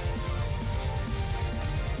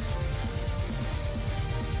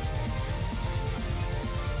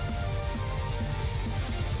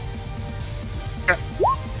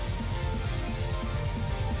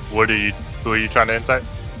 Who are you trying to insight?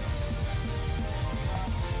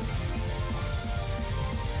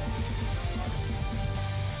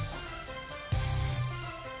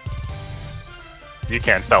 You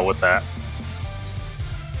can't tell with that.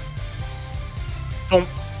 Boom.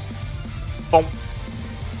 Boom.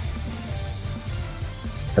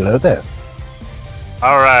 Hello there.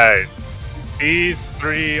 Alright. These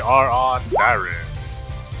three are on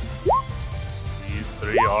Darius. These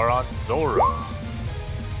three are on Zora.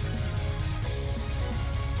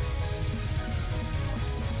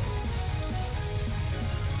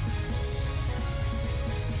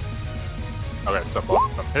 Okay, so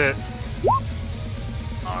both of them hit.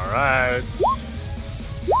 Alright.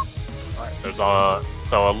 Alright, there's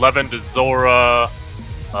so 11 to Zora,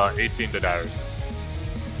 18 to Darius.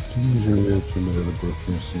 You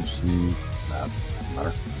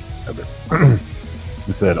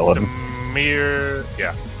said 11.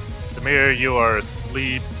 Demir, you are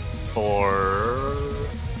asleep for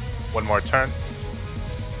one more turn.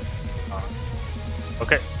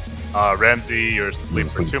 Okay. Ramsey, you're asleep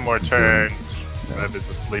for 2 more turns. Rev is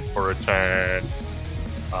asleep for a turn.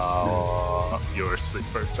 You're asleep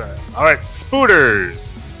for a turn. Alright,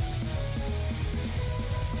 Spooters!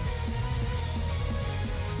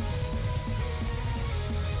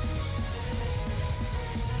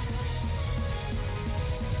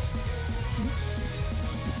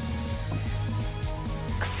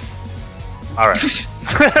 Alright.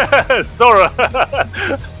 Zora!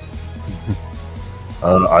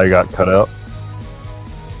 I got cut out.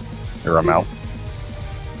 Or I'm out.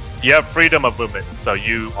 You have freedom of movement, so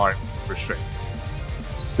you aren't restrained.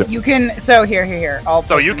 You can. So here.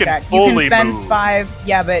 So you can back. fully You can spend move. 5.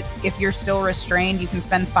 Yeah, but if you're still restrained, you can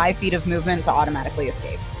spend 5 feet of movement to automatically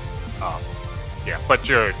escape. Yeah, but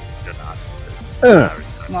you're not.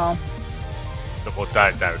 Well. We'll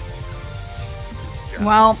die down. Yeah.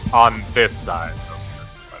 Well. On this side.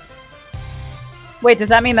 Wait, does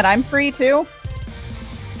that mean that I'm free too?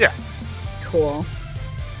 Yeah. Cool.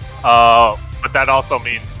 But that also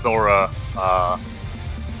means Zora,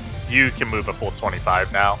 you can move a full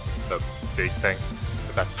 25 now. The big thing.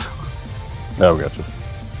 But that's. Oh, gotcha.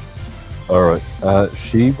 Alright,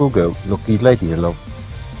 she will go. Lucky lady, love.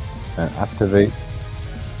 And activate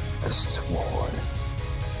the sword.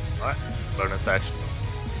 Alright, bonus action.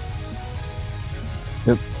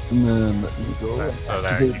 Yep. And then let me go. Alright, so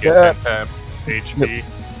there, activate you get that. 10 HP.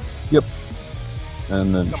 Yep.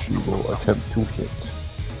 And then she will attempt to hit.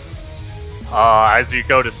 As you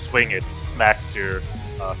go to swing, it smacks your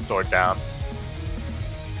sword down.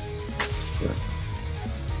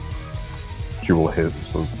 She will hit,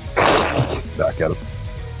 so back at it.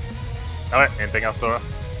 Alright, anything else, Zora?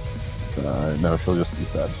 No, she'll just be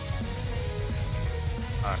sad.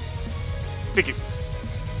 Alright. Tiki.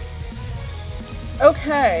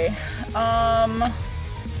 Okay.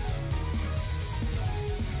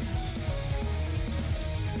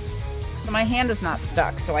 So my hand is not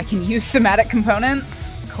stuck, so I can use somatic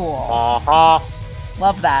components. Cool.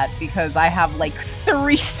 Love that, because I have like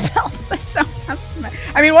 3 spells that don't have somatic.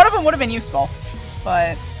 I mean, one of them would have been useful,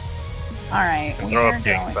 but alright. Throw up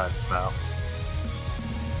gang fence now.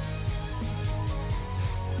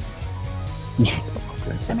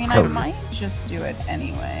 I mean, I might just do it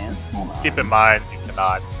anyways. Hold on. Keep in mind, you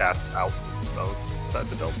cannot cast outward spells inside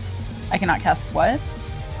the dome. I cannot cast what?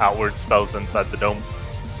 Outward spells inside the dome.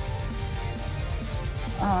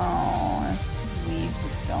 Oh, leave the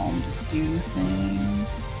dome to do things.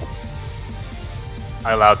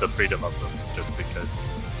 I allowed the freedom of them just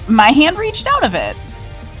because. My hand reached out of it.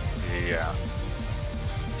 Yeah.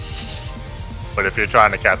 But if you're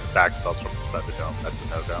trying to cast attack spells from inside the dome, that's a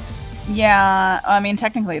no-go. Yeah, I mean,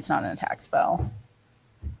 technically it's not an attack spell.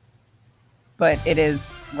 But it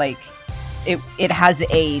is, like, it has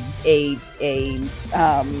a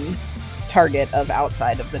target of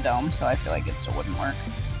outside of the dome, so I feel like it still wouldn't work.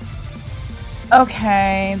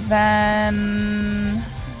 Okay, then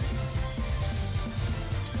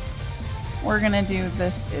we're gonna do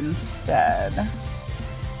this instead.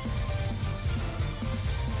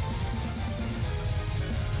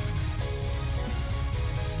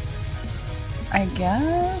 I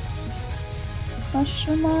guess?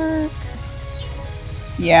 Question mark?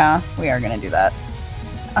 Yeah, we are gonna do that.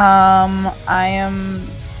 I am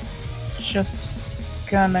just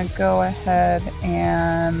gonna go ahead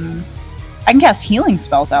and... I can cast healing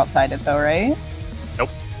spells outside it though, right? Nope.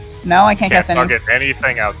 No, I can't cast any... target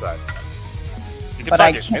anything outside. You can But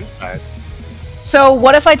I target can't- inside. So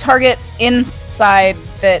what if I target inside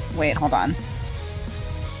that... Wait, hold on.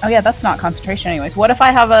 Oh yeah, that's not concentration anyways. What if I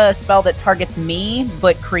have a spell that targets me,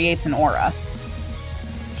 but creates an aura?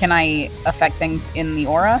 Can I affect things in the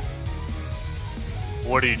aura?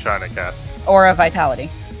 What are you trying to cast? Aura of Vitality.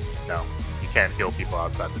 No. You can't heal people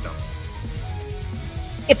outside the dome.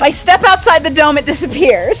 If I step outside the dome, it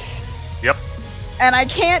disappears. Yep. And I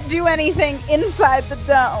can't do anything inside the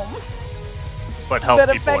dome. But help That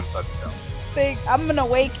people affects- inside the dome. thing. I'm gonna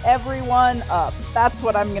wake everyone up. That's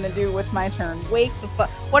what I'm gonna do with my turn. Wake the fuck.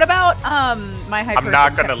 What about my hype? I'm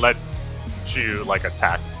not gonna let you like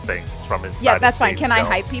attack things from inside. Yeah, that's the fine. same Can I dome.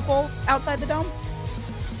 hype people outside the dome?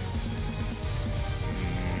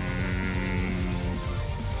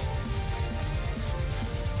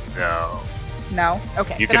 No. No.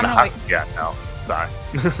 Okay. You then can. I'm gonna Yeah. No. Sorry.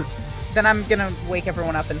 Then I'm gonna wake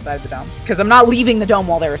everyone up inside the dome because I'm not leaving the dome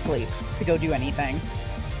while they're asleep to go do anything.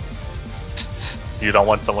 You don't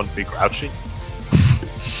want someone to be grouchy.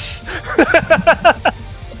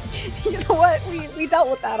 You know what? We dealt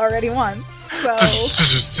with that already once. So.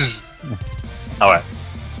 All right.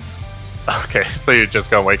 Okay, so you're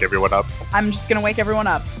just gonna wake everyone up. I'm just gonna wake everyone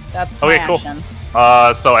up. That's Okay, my cool. action.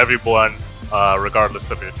 So everyone,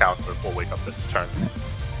 regardless of your counter, will wake up this turn.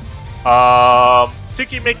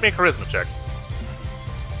 Tiki, make me a charisma check.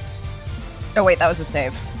 Oh wait, that was a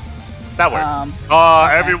save. That works.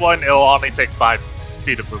 Okay. Everyone, it'll only take 5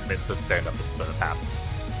 feet of movement to stand up instead of half.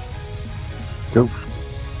 Cool.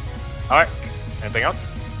 All right. Anything else?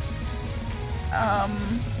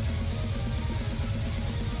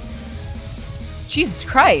 Jesus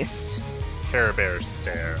Christ. Care Bear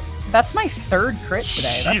stare. That's my 3rd crit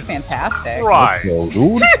today. That's Jesus fantastic. Christ. Let's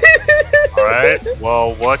go, dude. All right.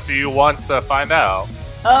 Well, what do you want to find out?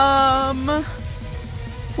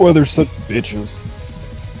 Well, they're such bitches.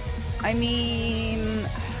 I mean,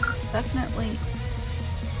 it's definitely.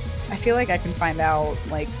 I feel like I can find out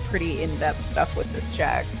like pretty in-depth stuff with this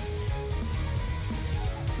check.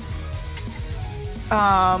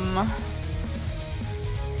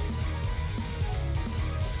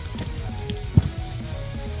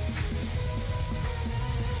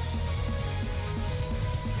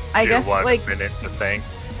 I Do guess you want like a minute to think?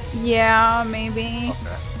 yeah, maybe.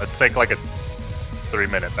 Okay. Let's take like a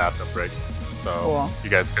 3-minute bathroom break, so Cool. you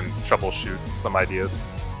guys can troubleshoot some ideas.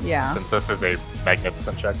 Yeah. Since this is a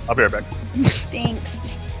magnificent check, I'll be right back. Thanks.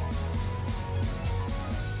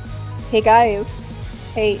 Hey guys.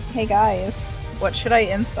 Hey guys. What should I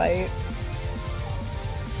insight?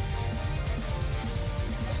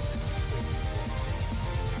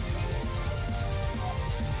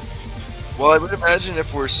 Well, I would imagine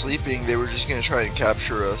if we're sleeping, they were just gonna try and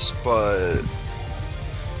capture us, but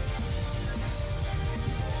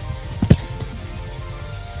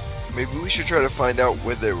maybe we should try to find out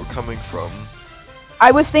where they were coming from.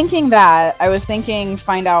 I was thinking that. I was thinking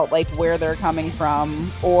find out like where they're coming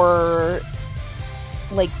from or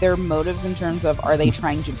like their motives in terms of are they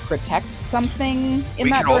trying to protect something in We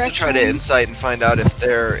that could also direction? try to insight and find out if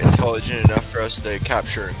they're intelligent enough for us to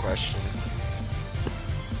capture and question.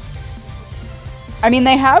 I mean,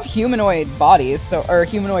 they have humanoid bodies, so or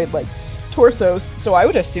humanoid like torsos, so I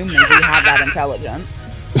would assume they do have that intelligence.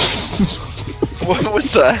 What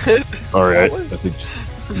was that? Alright, What was- I think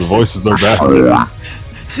the voices are back. That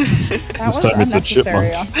This was time it's a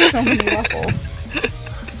unnecessary chipmunk. on so many levels.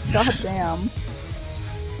 God damn.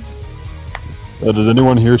 Does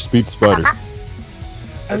anyone here speak spider?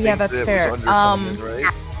 Oh yeah, that's fair. Right?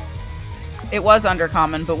 It was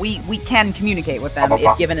undercommon, but we can communicate with them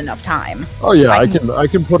if given enough time. Oh yeah, I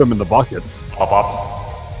can put them in the bucket. Pop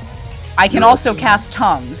up. I can Yeah. also cast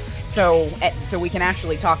tongues, so we can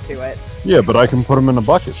actually talk to it. Yeah, but I can put them in a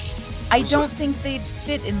bucket. I don't think they'd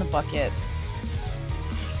fit in the bucket.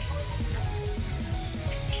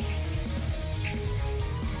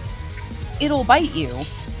 It'll bite you.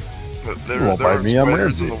 There won't there bite are me, I'm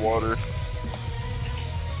spiders in allergic. the water.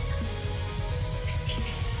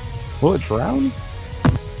 Will it drown?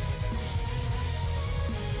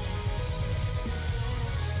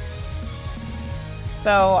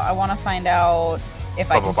 So I want to find out if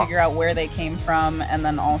I can Ba-ba-ba. figure out where they came from, and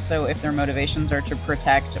then also if their motivations are to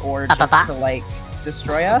protect or just to like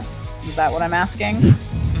destroy us. Is that what I'm asking?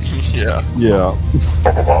 Yeah. Yeah.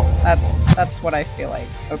 That's what I feel like.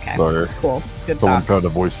 Okay. Sorry. Cool. Good Someone talk. tried a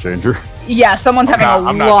voice changer. Yeah, someone's having I'm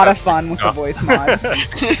a not lot of testing fun with the stuff. voice mod.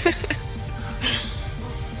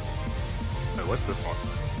 Wait, what's this one?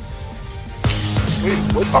 Wait,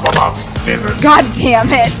 what's Pop up. Jesus. God damn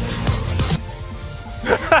it!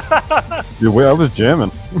 Yeah, wait, I was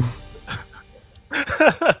jamming.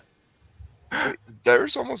 Wait,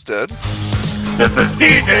 Dara's almost dead. This is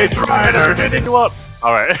DJ Drider hitting you up.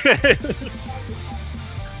 All right.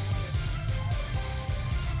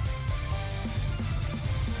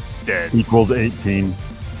 Dead. Equals 18.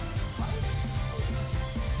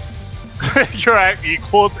 You're at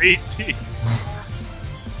equals 18.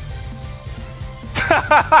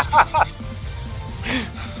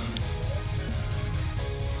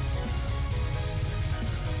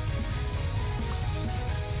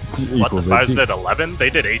 It's What, the equals spies 18. did 11? They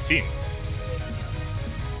did 18.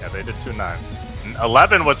 Yeah, they did 2 9s.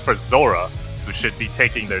 11 was for Zora, who should be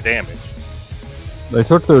taking their damage. They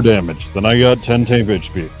took their damage. Then I got 10 tape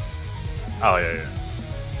HP. Oh, yeah.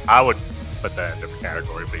 I would put that in a different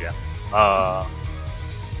category, but yeah.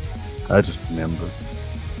 I just remember.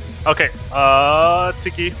 Okay,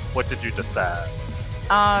 Tiki, what did you decide?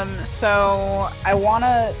 So I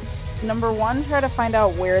wanna, number one, try to find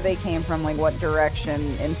out where they came from, like what direction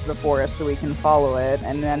into the forest so we can follow it.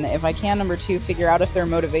 And then if I can, number two, figure out if their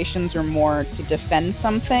motivations are more to defend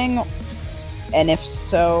something. And if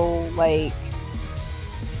so, like,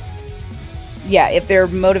 yeah, if their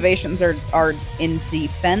motivations are in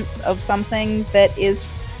defense of something that is,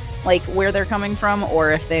 like, where they're coming from,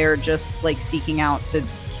 or if they're just, like, seeking out to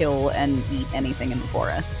kill and eat anything in the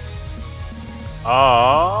forest.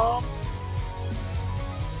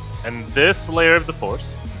 In this layer of the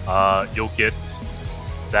force, you'll get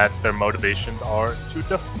that their motivations are to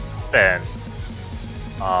defend.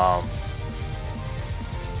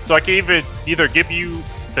 So I can either give you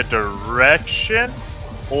the direction,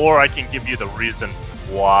 or I can give you the reason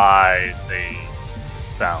why they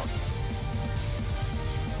found.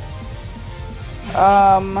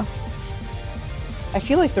 I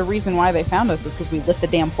feel like the reason why they found us is because we lit the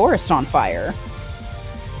damn forest on fire.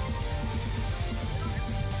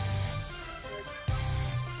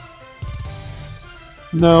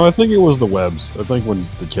 No, I think it was the webs. I think when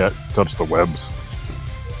the cat touched the webs.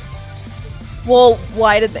 Well,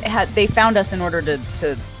 why did they found us in order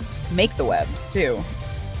to make the webs too?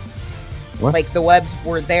 What? Like the webs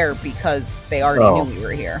were there because they already knew we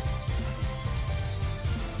were here.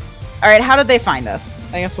 All right, how did they find us?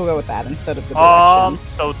 I guess we'll go with that instead of the direction.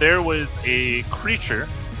 So there was a creature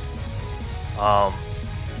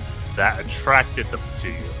that attracted them to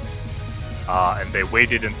you, and they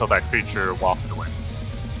waited until that creature walked away.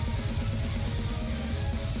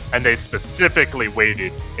 And they specifically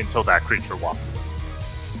waited until that creature walked away.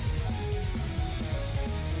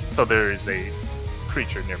 So there is a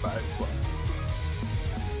creature nearby as well.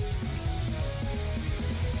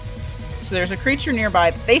 So there's a creature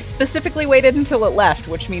nearby. They specifically waited until it left,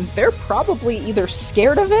 which means they're probably either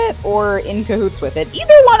scared of it or in cahoots with it.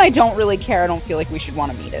 Either one, I don't really care. I don't feel like we should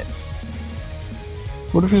want to meet it.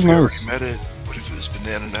 What if he's We nice? already met it. What if it was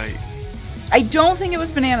Banana Night? I don't think it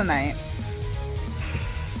was Banana Night.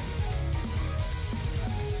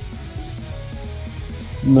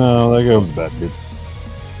 No, that guy was a bad kid.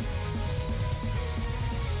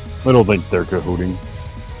 I don't think they're cahooting.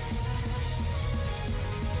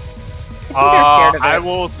 I think they're scared of it. I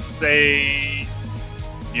will say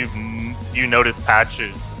you notice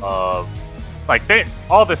patches of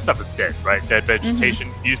all this stuff is dead, right? Dead vegetation.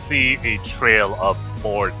 You see a trail of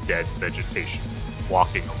more dead vegetation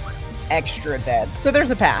walking away. Extra dead. So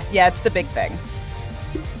there's a path. Yeah, it's the big thing.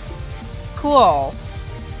 Cool.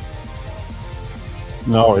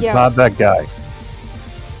 No, it's Yeah. not that guy.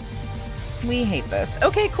 We hate this.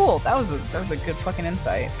 Okay, cool. That was a good fucking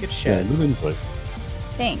insight. Good shit. Yeah, good insight.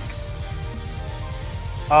 Thanks.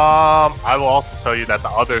 I will also tell you that the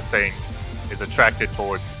other thing is attracted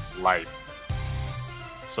towards light.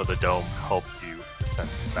 So the dome helped you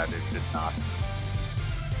sense that it did not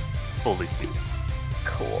fully see it.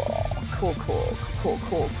 Cool.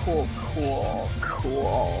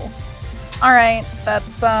 Alright,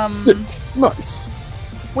 that's, Sick. Nice.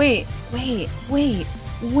 Wait.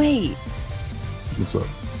 What's up?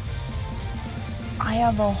 I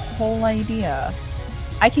have a whole idea.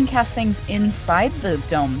 I can cast things inside the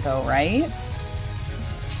dome, though, right?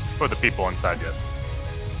 For the people inside, yes.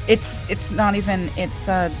 It's not even,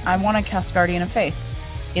 I want to cast Guardian of Faith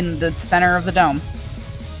in the center of the dome.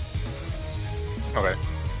 Okay.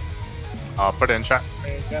 I'll put it in chat.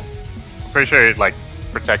 I'm pretty sure it,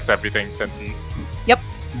 protects everything 10 feet. Yep.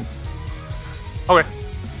 Okay.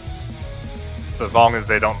 So as long as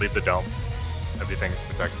they don't leave the dome, everything's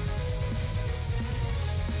protected.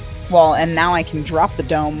 Well, and now I can drop the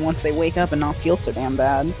dome once they wake up and not feel so damn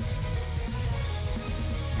bad.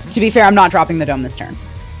 To be fair, I'm not dropping the dome this turn.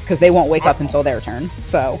 Because they won't wake up until their turn,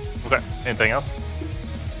 so... Okay. Anything else?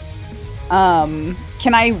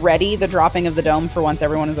 Can I ready the dropping of the dome for once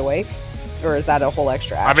everyone is awake? Or is that a whole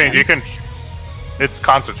extra action? I mean, you can... It's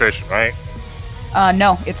concentration, right?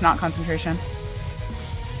 No, it's not concentration.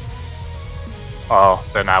 Oh,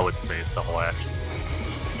 then I would say it's a whole action.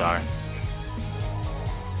 Sorry.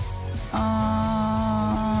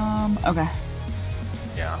 Okay.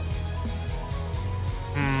 Yeah.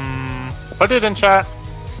 Put it in chat.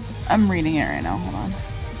 I'm reading it right now, hold on.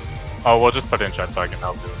 Oh, we'll just put it in chat so I can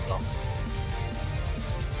help you as well.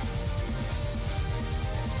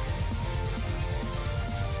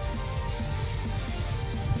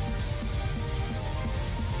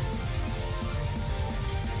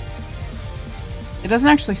 It doesn't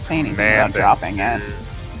actually say anything about dropping it.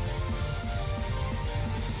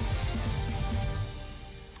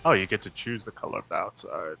 Oh, you get to choose the color of the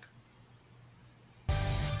outside.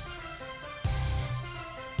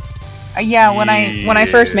 Yeah, when I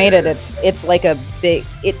first made it, it's like a big.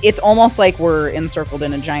 It's almost like we're encircled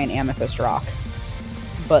in a giant amethyst rock,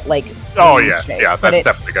 but like. Oh yeah, shape. yeah, But that's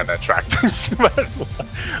definitely gonna attract us.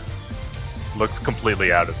 Looks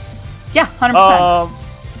completely out of. Yeah, 100%.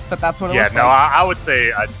 But that's what it looks no, like. I would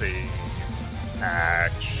say I'd say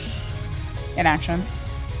action. In action.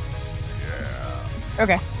 Yeah.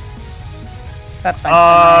 Okay. That's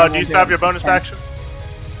fine. Do you still have your bonus action?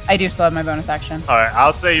 I do still have my bonus action. All right,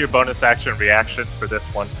 I'll say your bonus action reaction for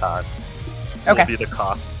this one time. Okay. Will be the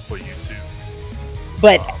cost for you to.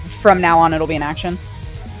 But from now on, it'll be an action.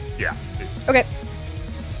 Yeah. Okay.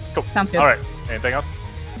 Cool. Sounds good. All right. Anything else?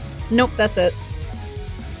 Nope, that's it.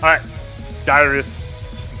 All right.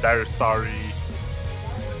 Sorry.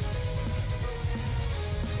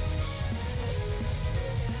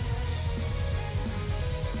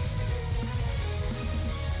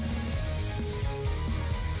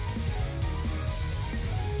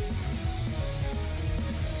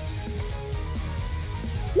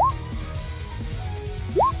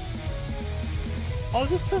 Oh,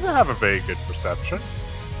 this doesn't have a very good perception.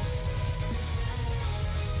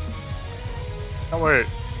 Oh, wait.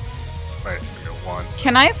 Wait, give me one.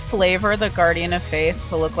 Can I flavor the Guardian of Faith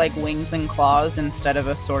to look like wings and claws instead of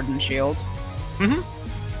a sword and shield? Mm-hmm.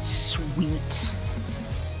 Sweet.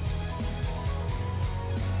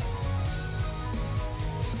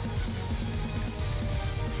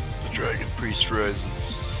 The Dragon Priest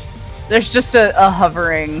rises. There's just a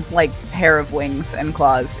hovering, like, pair of wings and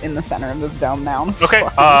claws in the center of this dome now. It's Okay,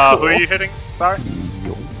 fucking who cool. are you hitting? Sorry?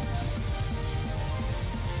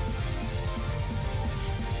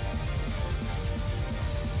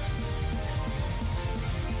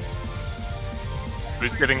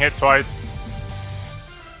 Who's getting hit twice?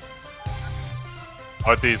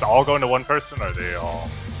 Are these all going to one person, or are they all...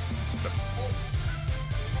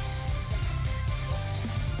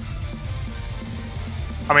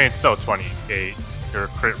 I mean, it's still 28. Your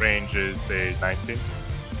crit range is a 19.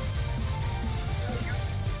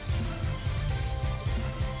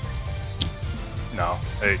 No,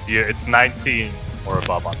 it's 19 or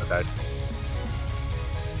above on the dice.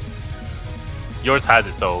 Yours has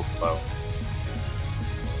its own low.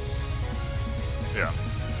 Yeah.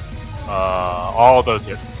 All of those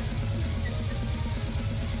hit.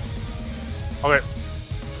 Okay.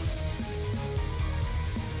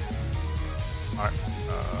 Alright.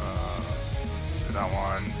 Let's do that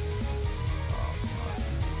one.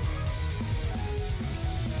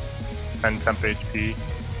 10 temp HP.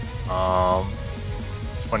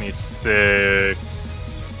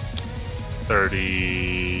 26,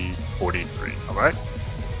 30, 43. Alright.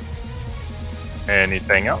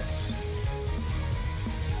 Anything else?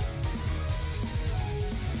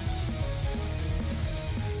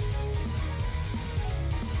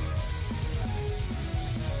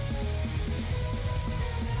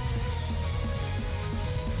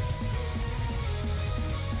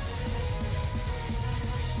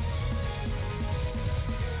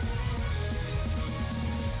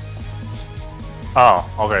 Oh,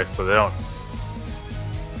 okay, so they don't...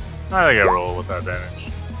 I think I roll with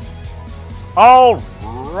advantage.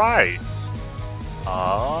 Alright!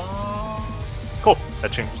 Cool,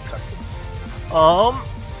 that changes tactics.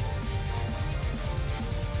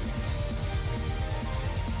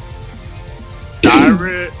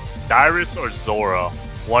 Dyrus or Zora,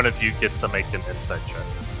 one of you gets to make an insight check.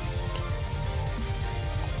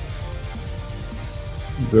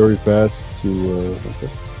 Very fast to, okay.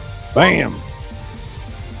 Bam!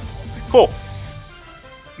 Cool.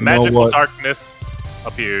 You know Magical what? darkness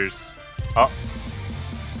appears. Oh,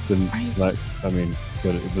 Then, like, I mean,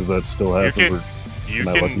 does that still you happen? can, you Am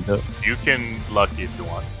I lucky can, to? you can lucky if you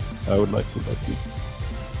want. I would like to lucky.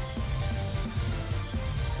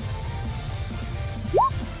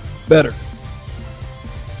 Better.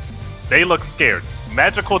 They look scared.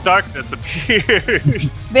 Magical darkness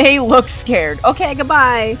appears. They look scared. Okay,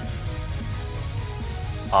 goodbye.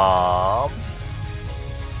 I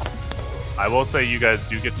will say you guys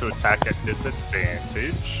do get to attack at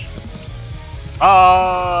disadvantage.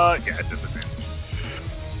 Yeah, disadvantage.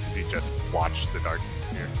 You just watch the darkness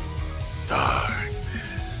here.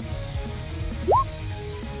 Darkness.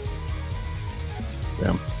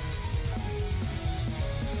 Damn.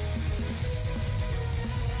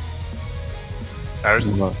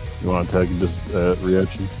 There's You want to attack this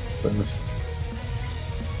reaction?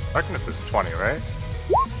 darkness is 20, right?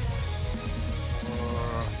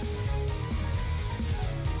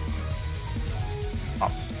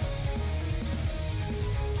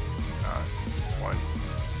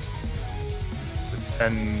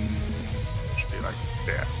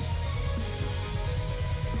 Yeah.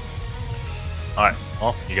 Alright,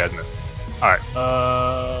 well, you guys missed. Alright,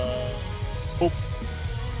 Boop.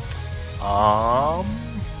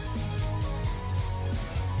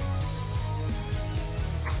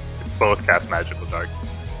 Both cast Magical Dark.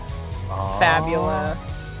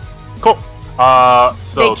 Fabulous. Cool.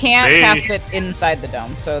 So they can't cast it inside the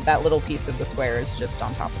dome, so that little piece of the square is just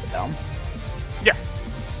on top of the dome. Yeah.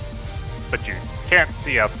 But you can't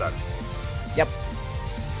see outside. Yep.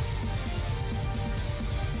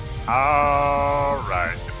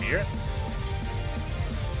 Alright, Demir.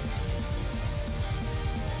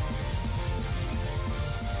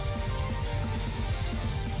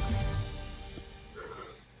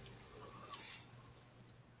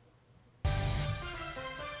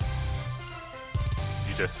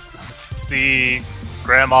 You just see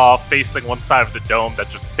Grandma facing one side of the dome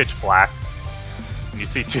that's just pitch black. And you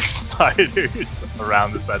see two spiders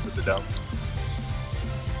around the sides of the dome.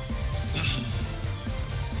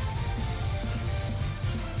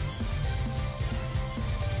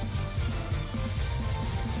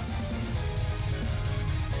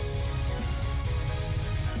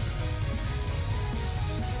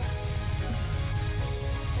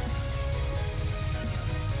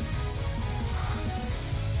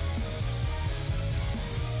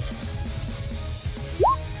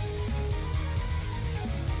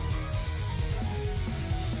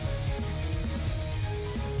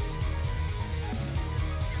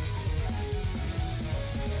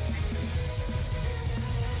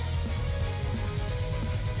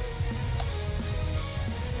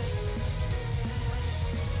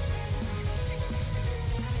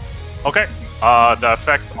 Okay, the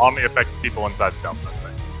effects only affect people inside the dome, that's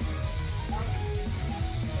right.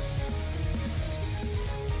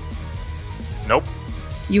 Nope,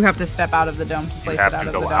 You have to step out of the dome to you place have it out to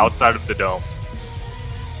of the go dome. outside of the dome.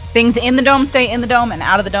 Things in the dome stay in the dome, and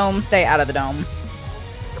out of the dome stay out of the dome.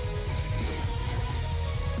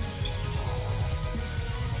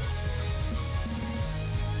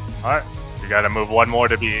 Alright, you gotta move one more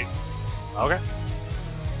to be... Okay.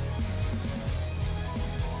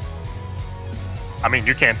 I mean,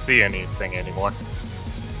 you can't see anything anymore.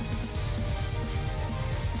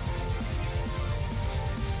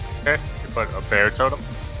 Okay, you put a bear totem.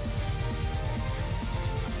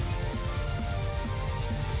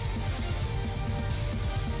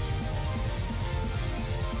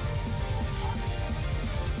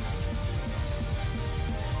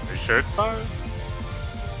 Are you sure it's fine?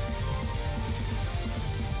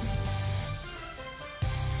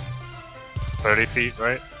 It's 30 feet,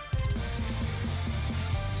 right?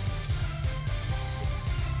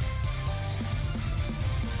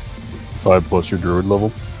 Five plus your druid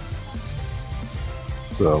level.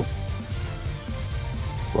 So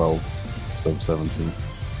 12. So 17.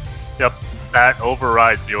 Yep, that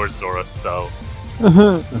overrides yours, Zora, so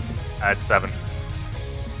add 7.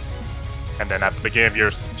 And then at the beginning of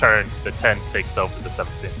your turn, the 10 takes over the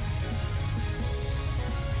 17.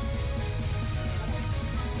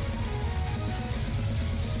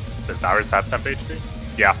 Does Darius have temp HP?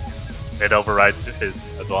 Yeah, it overrides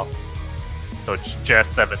his as well. So it's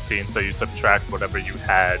just 17, so you subtract whatever you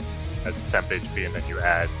had as temp HP and then you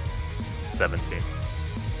add 17.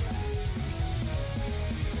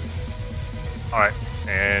 Alright,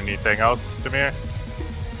 anything else, Demir?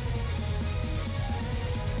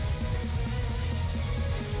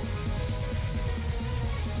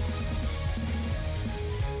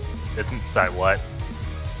 Inside what?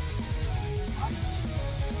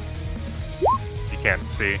 You can't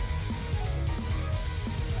see.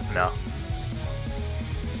 No.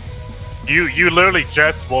 You literally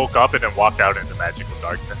just woke up and then walked out into magical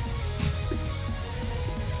darkness.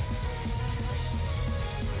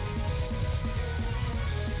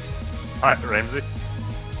 Alright, Ramsey.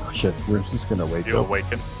 Oh shit, we're just gonna wake You up.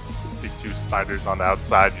 awaken. You see 2 spiders on the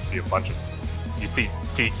outside. You see a bunch of... You see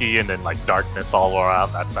Tiki and then like darkness all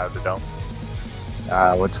around that side of the dome.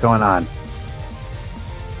 What's going on?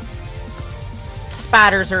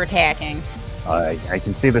 Spiders are attacking. I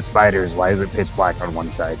can see the spiders. Why is it pitch black on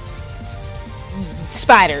one side?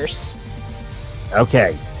 Spiders.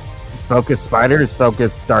 Okay. Let's focus spiders,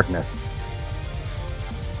 focus darkness.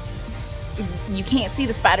 You can't see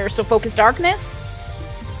the spiders, so focus darkness?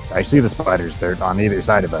 I see the spiders. They're on either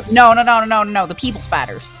side of us. No, the people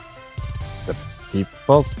spiders. The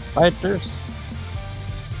people spiders?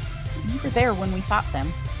 You were there when we fought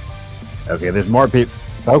them. Okay, there's more people.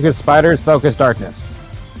 Focus spiders, focus darkness.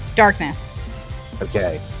 Darkness.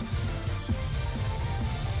 Okay.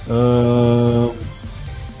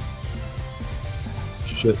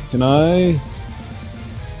 Shit, can I?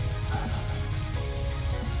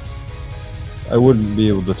 I wouldn't be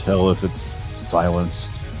able to tell if it's silenced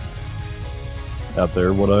out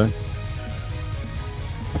there, would I?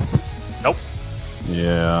 Nope.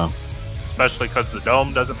 Yeah. Especially because the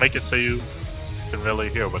dome doesn't make it so you can really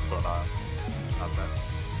hear what's going on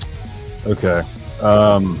there. Okay.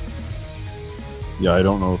 Yeah, I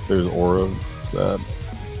don't know if there's aura of that.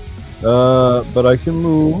 But I can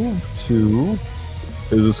move to...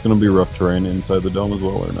 Is this going to be rough terrain inside the dome as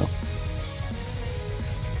well, or no?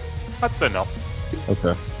 I'd say no.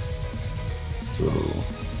 Okay. So,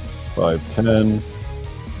 5, 10,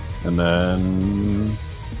 and then...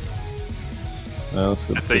 let's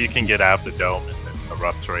go. I'd say you can get out of the dome, and then the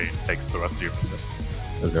rough terrain takes the rest of your movement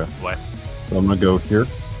Okay. away. So I'm going to go here.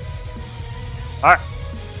 Alright.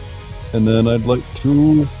 And then I'd like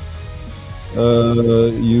to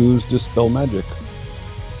use Dispel Magic.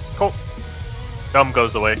 Cool. Dome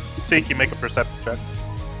goes away. Tiki, make a perception check.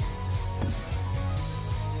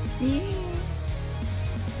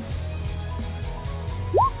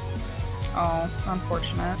 Oh,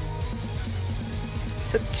 unfortunate.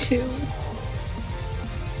 It's a 2.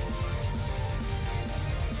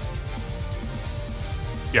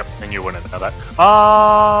 Yep, and you wouldn't know that.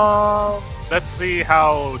 Let's see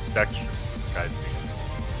how dexterous this guy's being.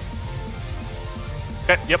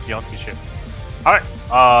 Okay, yep, you don't see shit. Alright,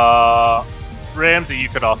 Ramsey, you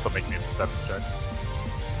could also make me a perception check.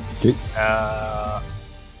 Okay. Yeah,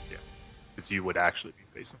 because you would actually be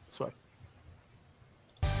facing this way.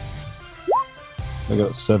 I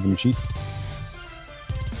got 7 cheap.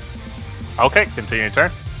 Okay, continue your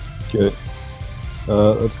turn. Okay.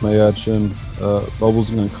 That's my action. Bubble's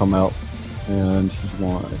gonna come out, and he's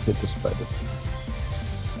gonna hit the spider.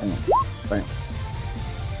 Bam. Bam.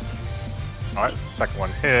 Alright, second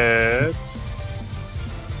one hits.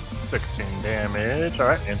 16 damage.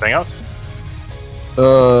 Alright, anything else?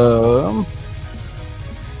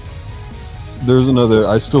 There's another.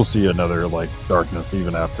 I still see another like darkness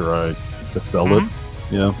even after I dispelled it.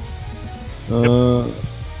 Yeah.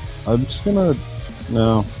 I'm just gonna.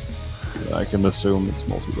 No. I can assume it's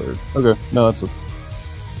multi-layered. Okay, no, that's it.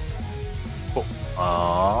 Cool.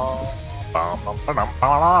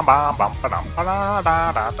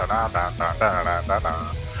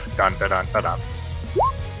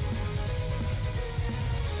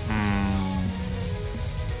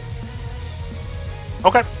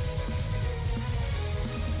 Okay.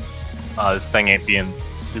 This thing ain't being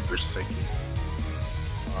super sticky.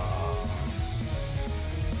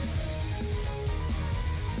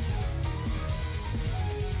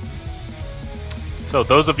 So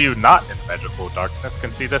those of you not in magical darkness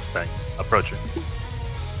can see this thing approaching.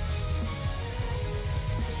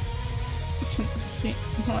 See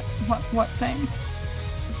what thing?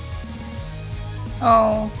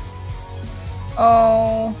 Oh.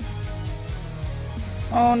 Oh.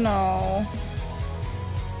 Oh no.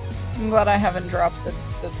 I'm glad I haven't dropped the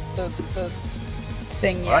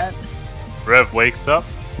thing yet. Right. Rev wakes up.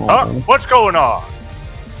 Huh? What's going on?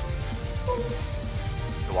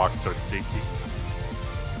 He walks towards Tiki.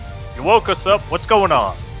 You woke us up. What's going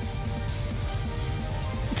on?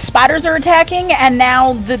 Spiders are attacking, and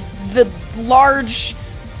now the large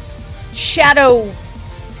shadow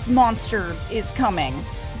monster is coming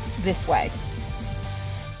this way.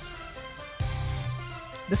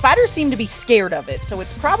 The spiders seem to be scared of it, so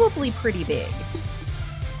it's probably pretty big.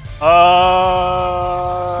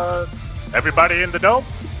 Everybody in the dome?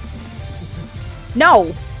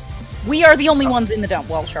 No! We are the only ones in the dome.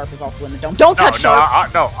 Well, Sharp is also in the dome. Don't touch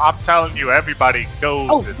Sharp! No, I'm telling you, everybody goes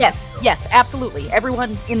Oh, in yes, the dome. yes, absolutely.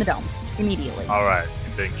 Everyone in the dome. Immediately. Alright,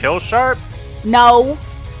 and then kill Sharp? No.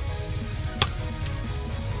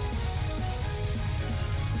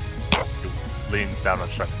 He leans down on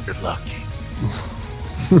Sharp. You're lucky.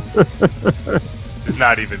 He's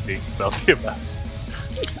not even being stealthy about it.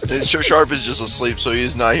 And Sharp is just asleep, so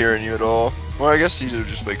he's not hearing you at all. Well, I guess he'll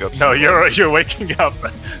just wake up. No, you're waking up.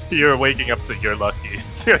 You're waking up to you're lucky.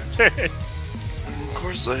 It's your turn. Of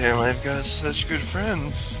course I am. I've got such good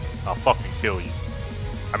friends. I'll fucking kill you.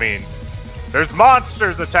 I mean, there's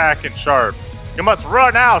monsters attacking Sharp. You must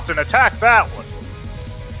run out and attack that one.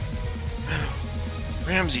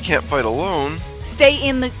 Ramsey can't fight alone.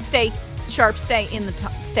 Stay, Sharp, stay in the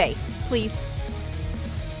stay, please.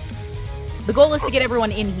 The goal is to get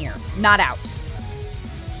everyone in here, not out.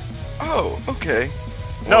 Oh, okay.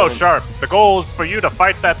 No, Well, Sharp. The goal is for you to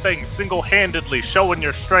fight that thing single-handedly, showing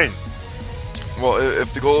your strength. Well,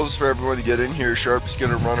 if the goal is for everyone to get in here, Sharp's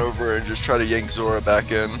gonna run over and just try to yank Zora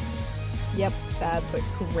back in. Yep, that's a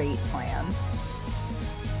great plan.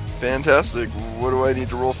 Fantastic. What do I need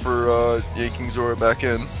to roll for yanking Zora back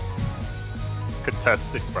in?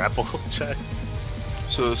 Contested grapple check.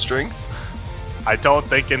 So strength? I don't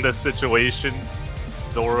think in this situation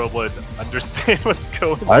Zora would understand what's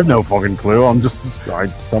going on. I have no fucking clue. I'm just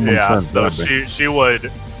someone Yeah, sent so that. she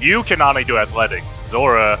would. You can only do athletics.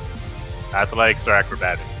 Zora, athletics or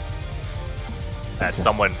acrobatics. That's Okay.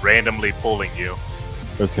 someone randomly pulling you.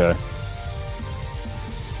 Okay.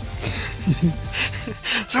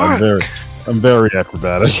 Zora! I'm very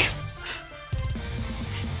acrobatic.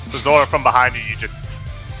 So Zora, from behind you, you just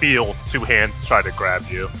feel two hands try to grab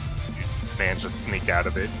you. You manage to sneak out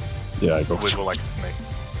of it. Yeah, I go. Wiggle like a snake.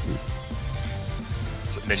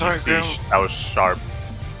 And then Sorry, you see girl. I was sharp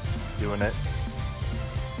doing it.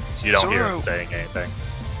 You don't hear him Zora, saying anything.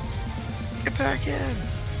 get back in.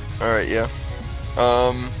 Alright, yeah.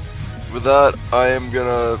 With that, I am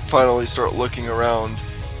gonna finally start looking around.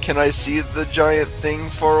 Can I see the giant thing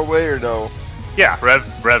far away or no? Yeah,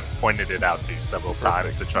 Rev pointed it out to you several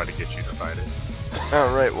times to try to get you to fight it.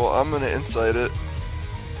 Alright, well, I'm gonna insight it.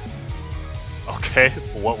 Okay,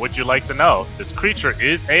 what would you like to know? This creature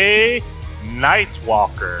is a Night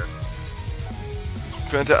Walker.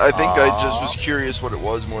 I think I just was curious what it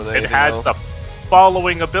was more than It anything has else. the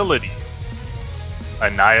following abilities: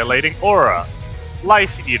 Annihilating Aura,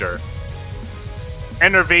 Life Eater,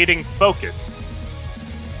 Enervating Focus,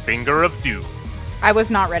 Finger of Doom. I was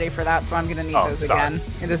not ready for that, so I'm gonna need Oh, those sorry. again.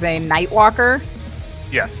 It is a Nightwalker,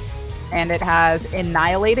 Yes. and it has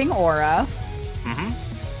Annihilating Aura. Mm-hmm.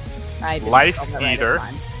 I didn't Life spell that right, Eater. it's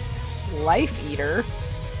fine. Life Eater.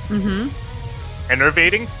 Mm-hmm.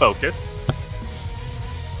 Enervating Focus,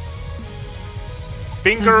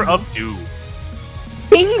 Finger of Doom.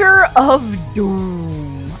 Finger of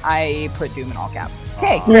Doom. I put Doom in all caps.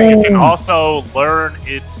 Okay, You great. can also learn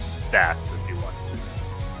its stats if you want to.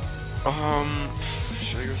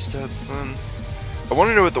 Should I go stats then? I want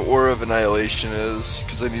to know what the Aura of Annihilation is,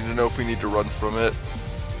 because I need to know if we need to run from it.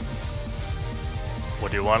 What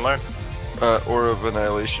do you want to learn? Aura of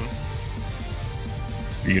Annihilation.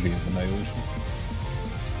 Beauty of Annihilation.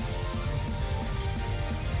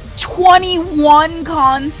 21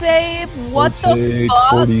 con save? What the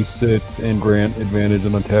fuck? 46 and grant advantage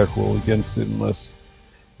on attack roll against it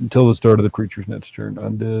until the start of the creature's next turn.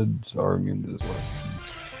 Undeads are immune to this weapon.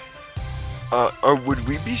 Would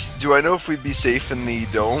we be? Do I know if we'd be safe in the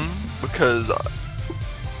dome? Because,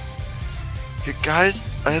 guys,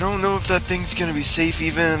 I don't know if that thing's gonna be safe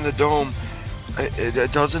even in the dome.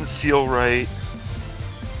 It doesn't feel right.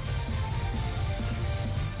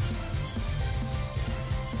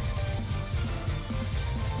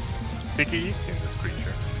 Tiki, you've seen this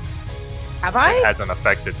creature. Have It I? hasn't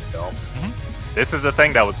affected the dome. This is the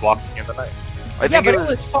thing that was walking in the night. I Yeah, think but it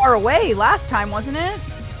was far away last time, wasn't it?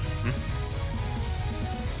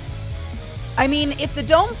 I mean, if the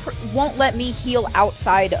dome won't let me heal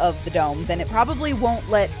outside of the dome, then it probably won't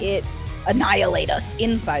let it annihilate us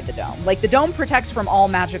inside the dome. Like, the dome protects from all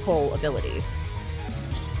magical abilities.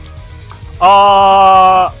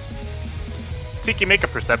 Tiki, make a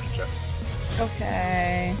perception check.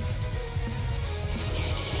 Okay.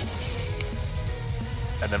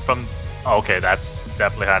 And then from... Okay, that's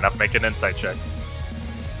definitely high enough. Make an insight check.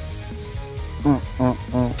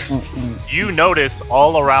 You notice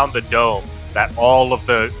all around the dome that all of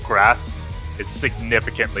the grass is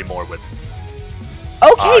significantly more with it.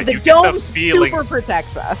 Okay, the you get the dome feeling- super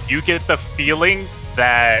protects us. You get the feeling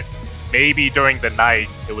that maybe during the night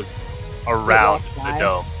it was around walked the by.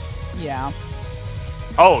 dome. Yeah.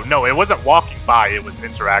 Oh, no, it wasn't walking by, it was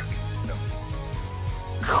interacting with the dome.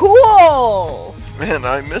 Cool! Man,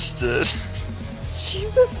 I missed it.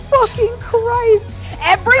 Jesus fucking Christ!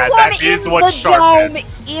 Everyone that in is what the Sharp dome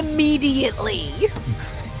immediately!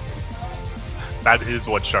 That is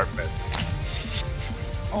what Sharp missed.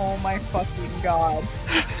 Oh my fucking god.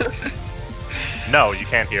 No, you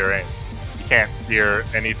can't hear anything. You can't hear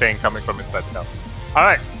anything coming from inside the dome.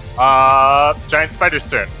 Alright, Giant Spider's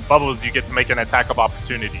turn. Bubbles, you get to make an attack of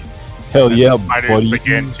opportunity. Hell And yeah, the spiders buddy.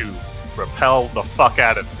 begin to repel the fuck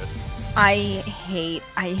out of this. I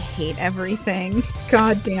hate everything.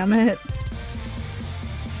 God damn it.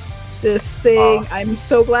 This thing, I'm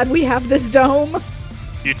so glad we have this dome.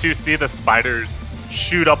 You two see the spiders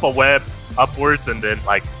shoot up a web upwards, and then,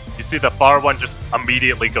 like, you see the far one just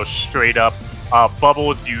immediately go straight up.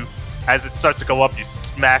 Bubbles, as it starts to go up, you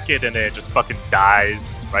smack it, and it just fucking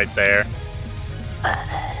dies right there.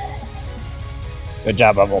 Good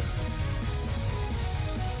job, Bubbles.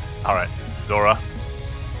 Alright, Zora.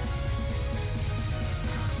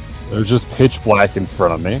 There's just pitch black in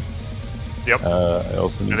front of me. Yep. I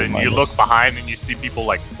also need And to then mind you this. look behind, and you see people,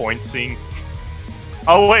 like, pointing.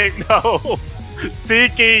 Oh, wait, no!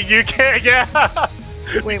 Tiki, you can't, yeah!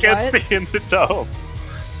 Wait, you can't what? see in the dome.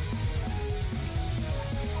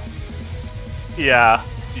 Yeah,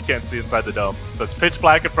 you can't see inside the dome. So it's pitch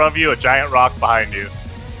black in front of you, a giant rock behind you.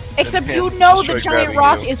 Except you Pins know just the try giant grabbing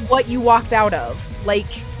rock you. is what you walked out of. Like,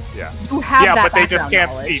 Yeah. you have Yeah, that but they just background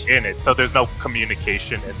can't knowledge. see in it, so there's no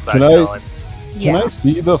communication inside Can the I- dome. Can I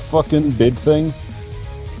see the fucking bid thing?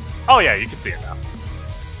 Oh yeah, you can see it now.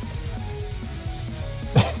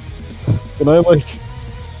 Can I, like...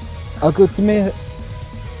 I'll go to me...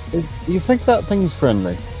 Do you think that thing's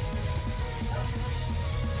friendly?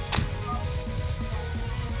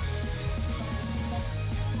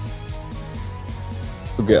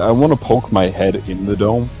 Okay, I want to poke my head in the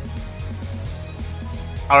dome.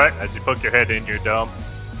 Alright, as you poke your head in your dome.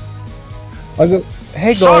 I go,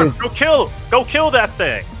 hey Shark, guys, go kill that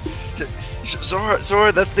thing!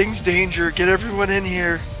 Zora, that thing's danger. Get everyone in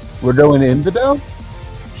here. we're going in the dome?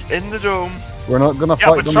 In the dome. We're not gonna Yeah,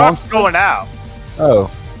 fight but the Shark's monster? going out.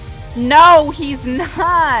 Oh. No, he's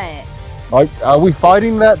not. Are we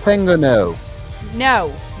fighting that thing or no?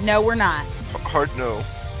 No, we're not. Hard no.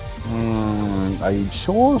 Are you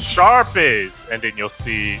sure? Sharp is! And then you'll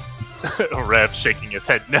see Rev shaking his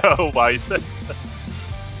head no while he says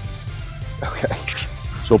Okay.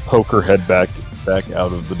 She'll poke her head back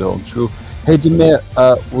out of the dome. She'll go, hey Demir,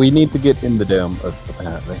 we need to get in the dome,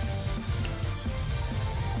 apparently.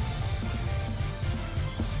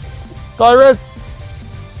 Cyrus!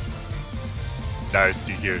 Nice,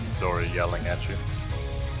 you hear Zora yelling at you.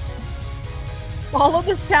 Follow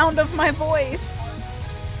the sound of my voice.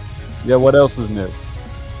 Yeah, what else is new?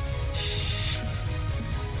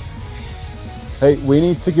 Hey, we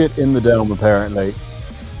need to get in the dome, apparently.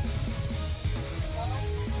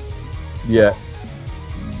 Yeah.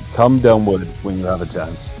 Come downward when you have a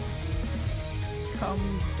chance. Come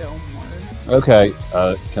downward. Okay,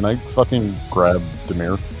 can I fucking grab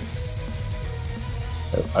Demir?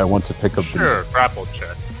 I want to pick up Sure, grapple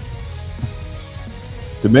check.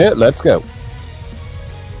 Demir, let's go.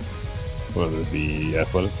 Will it be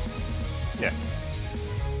athletics?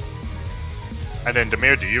 And then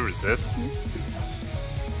Demir, do you resist?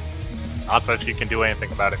 Not that you can do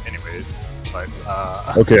anything about it anyways, but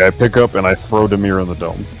Okay, I pick up and I throw Demir in the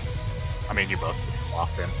dome. I mean you both walk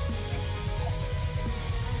in.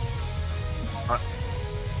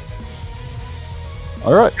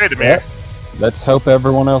 Alright. Okay, Demir. Let's hope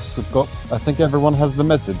everyone else got... I think everyone has the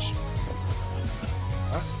message.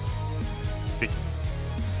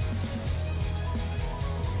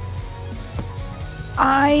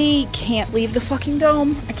 I can't leave the fucking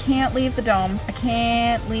dome. I can't leave the dome.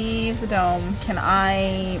 Can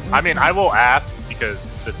I... I mean, I will ask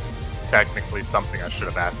because this is technically something I should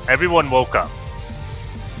have asked. Everyone woke up.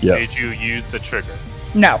 Yes. Did you use the trigger?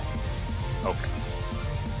 No. Okay.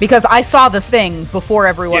 Because I saw the thing before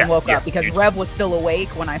everyone Yeah, woke yeah, up, because you- Rev was still awake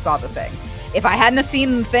when I saw the thing. If I hadn't have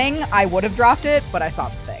seen the thing, I would have dropped it, but I saw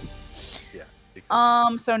the thing. Yeah.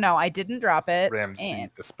 Because So no, I didn't drop it. Ramsey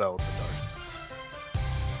and- dispelled the darkness.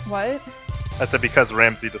 What? I said because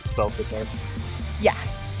Ramsey dispelled the darkness. Yeah.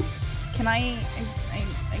 Can I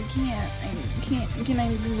can't, can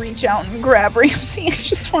I reach out and grab Ramsey? I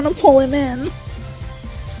just want to pull him in.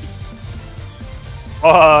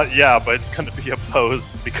 Yeah, but it's gonna be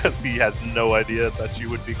opposed because he has no idea that you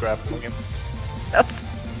would be grappling him. That's,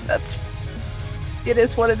 it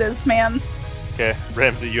is what it is, man. Okay,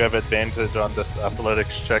 Ramsey, you have advantage on this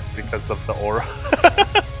athletics check because of the aura.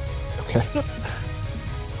 Okay.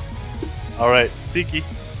 Alright, Tiki.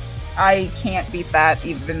 I can't beat that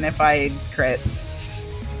even if I crit.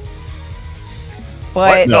 What?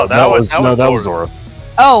 But No, that was Zora. Zora.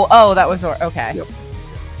 oh, that was Zora. Okay. Yep.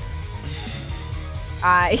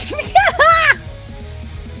 I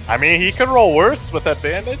I mean, he could roll worse with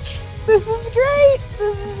advantage. This is great.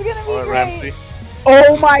 This is gonna be Alright, great. Ramsey.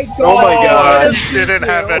 Oh my god. Oh my god. You didn't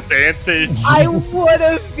have advantage. I would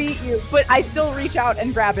have beat you, but I still reach out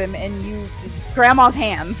and grab him, and it's Grandma's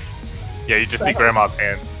hands. Yeah, you just see Grandma's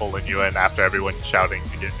hands pulling you in after everyone shouting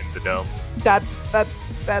to get in the dome. That's.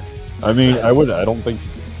 I mean, I don't think.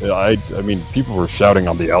 I mean, people were shouting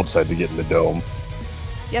on the outside to get in the dome.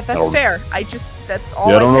 Yeah, that's Oh. fair. That's all.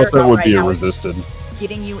 Yeah, I don't know care if that about would right be now is resisted.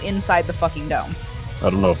 getting you inside the fucking dome. I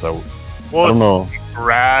don't know if that would. Well, I don't it's know.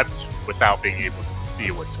 grabbed without being able to see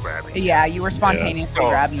what's grabbing. you. Yeah, you were spontaneously So,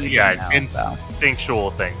 grabbing. You yeah, didn't know, so.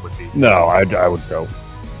 instinctual thing would be. No, I would go.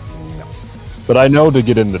 No. But I know to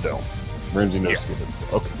get in the dome. Ramsey knows to get in the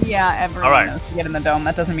dome. Okay. Yeah, everyone Alright. knows to get in the dome.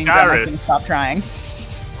 That doesn't mean Grandma's Garrus. gonna stop trying.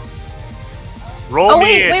 Roll Oh,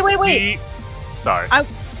 me wait, a wait. D- Sorry.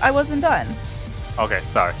 I wasn't done. Okay,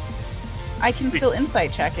 sorry. I can still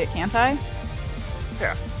insight check it, can't I?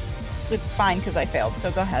 Yeah. It's fine because I failed,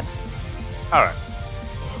 so go ahead. Alright.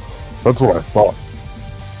 That's what I thought.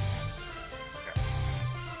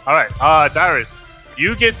 All right, Darius,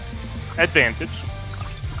 you get advantage.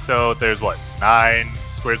 So there's what, 9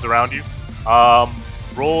 squares around you.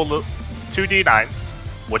 Roll 2d9s.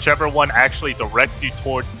 Whichever one actually directs you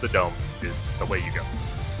towards the dome is the way you go.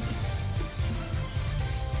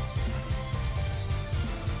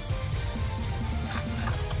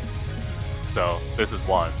 So this is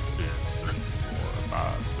 1, 2, 3, 4,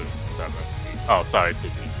 5, 6, 7, 8. Oh, sorry,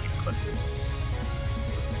 2d8.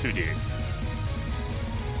 2d8.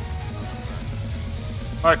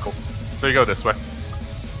 Alright, cool. So you go this way.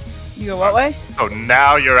 You go what way? So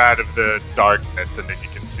now you're out of the darkness and then you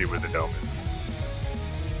can see where the dome is.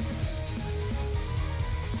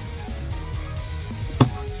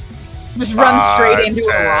 Just run straight into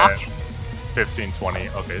 10, a rock. 15, 20.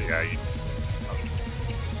 Okay, yeah.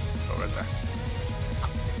 Go right there.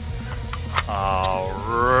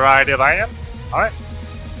 Alrighty, I am. Alright.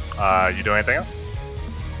 You do anything else?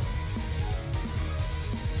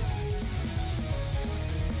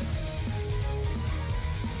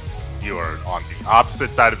 You are on the opposite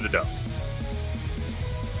side of the dome.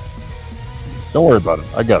 Don't worry about it.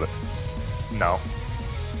 I got it. No.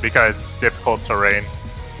 Because difficult terrain.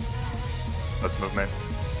 Less movement.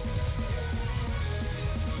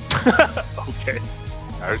 Okay.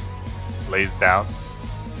 Ours lays down.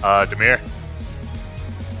 Demir.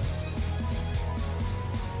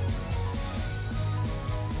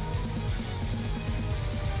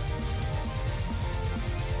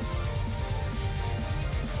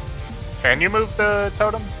 Can you move the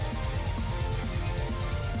totems?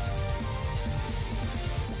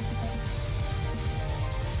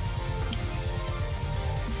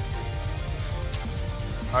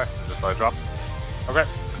 Alright, so just let it drop. Okay.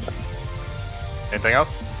 Anything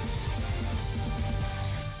else?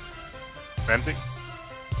 Ramsey?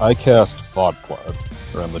 I cast Fog Cloud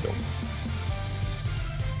around the dome.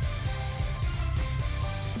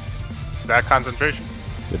 Is that concentration?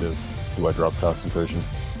 It is. Do I drop concentration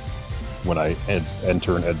when I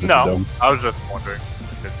enter and exit No, the dome? I was just wondering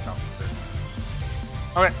if it's concentration.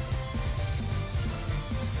 Okay.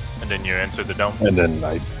 And then you enter the dome? And then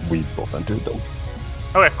we both enter the dome.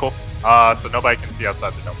 Okay, cool. So nobody can see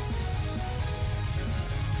outside the dome.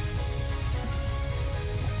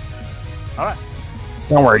 Alright.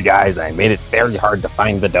 Don't worry, guys. I made it very hard to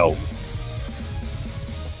find the dome.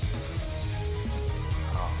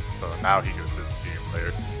 So now he goes to his game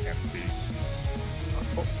layer. Can't see.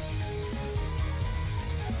 Cool.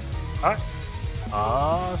 Alright.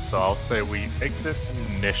 So I'll say we exit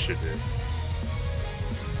initiative.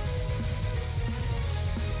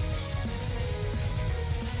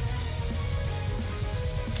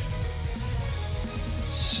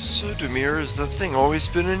 So, Demir, has that thing always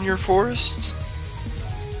been in your forest?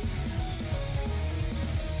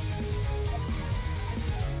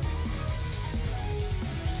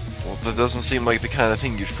 Well, that doesn't seem like the kind of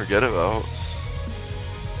thing you'd forget about.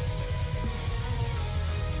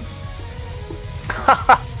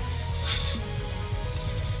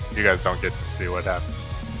 You guys don't get to see what happens.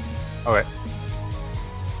 Okay.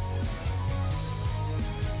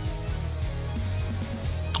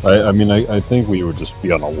 I mean, I think we would just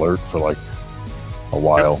be on alert for like a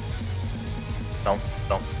while.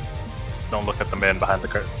 Don't look at the man behind the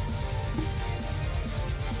curtain.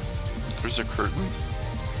 There's a curtain?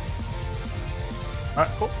 Alright,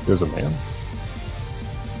 cool. There's a man.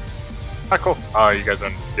 Alright, cool. You guys are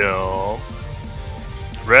in the dome.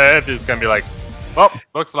 Red is gonna be like, well,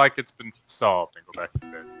 looks like it's been solved, and go back to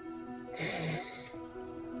bed.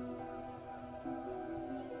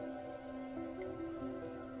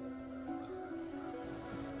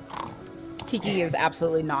 Tiki is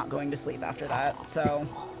absolutely not going to sleep after that, so...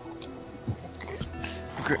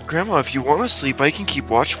 Grandma, if you want to sleep, I can keep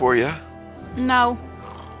watch for you. No.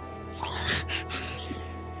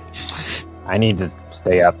 I need to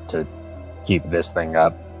stay up to keep this thing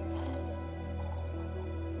up.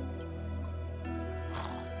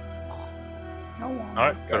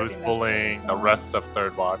 Alright, so who's pulling the rest of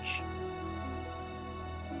third watch?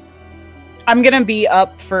 I'm gonna be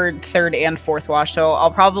up for third and fourth watch, so I'll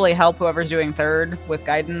probably help whoever's doing third with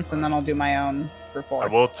guidance, and then I'll do my own for I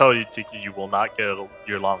fourth. will tell you, Tiki, you will not get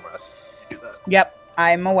your long rest if you do that. Yep,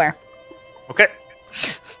 I'm aware. Okay.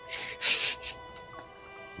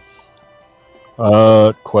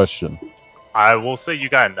 Question. I will say you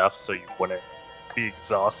got enough so you wouldn't be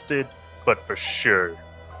exhausted, but for sure,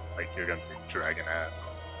 like, you're gonna be dragging ass.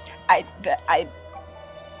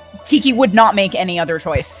 Tiki would not make any other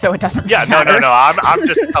choice, so it doesn't Yeah, matter. no. I'm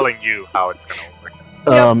just telling you how it's gonna work.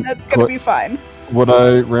 Yep, that's gonna be fine.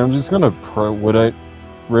 Ramsey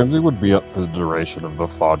would be up for the duration of the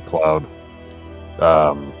fog cloud.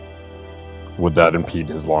 Would that impede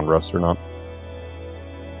his long rest or not?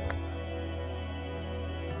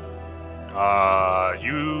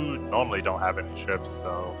 You normally don't have any shifts,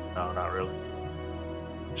 so no, not really.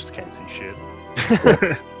 Just can't see shit.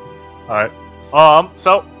 Alright.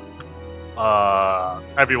 So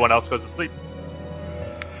everyone else goes to sleep.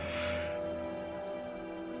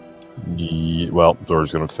 Well,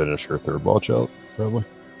 Zora's gonna finish her third watch out, probably.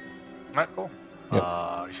 Alright, cool. Yep.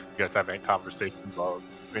 You guys have any conversations while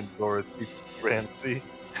Zora ran see?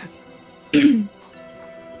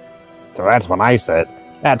 So that's when I said,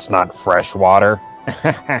 that's not fresh water.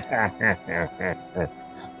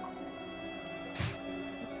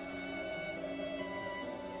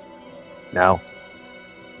 No.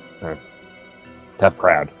 Tough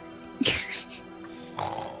crowd.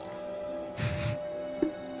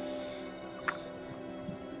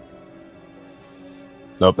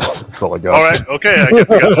 Nope, that's all I got. Alright, okay, I guess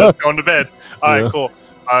you guys are going to bed. Alright, Yeah. cool.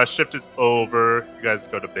 Shift is over. You guys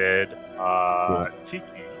go to bed. Tiki.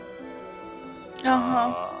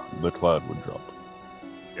 Uh-huh. The cloud would drop.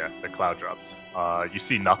 Yeah, the cloud drops. You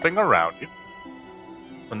see nothing around you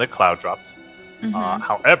when the cloud drops. Mhm.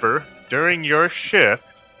 However, during your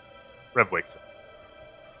shift, Rev wakes up.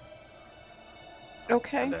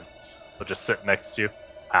 Okay. And then he'll just sit next to you.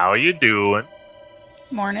 How are you doing?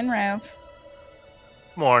 Morning, Rev.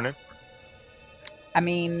 Morning. I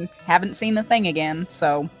mean, haven't seen the thing again,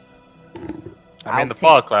 so. I mean, the take-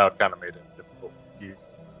 fog cloud kind of made it difficult.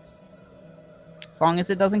 As long as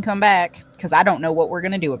it doesn't come back, because I don't know what we're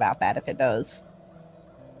gonna do about that if it does.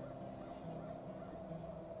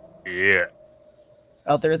 Yeah.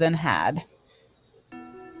 Other than had.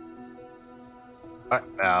 Alright,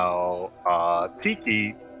 now,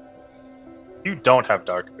 Tiki, you don't have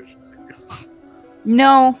dark vision.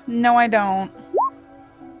 No, I don't.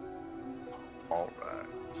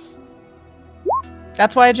 Alright.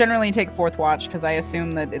 That's why I generally take fourth watch, because I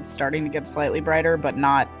assume that it's starting to get slightly brighter, but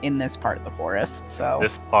not in this part of the forest. So.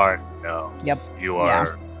 This part, no. Yep. You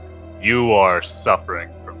are suffering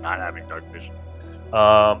from not having dark vision.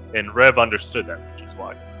 And Rev understood that, which is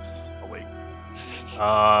why he's awake.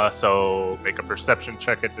 So make a perception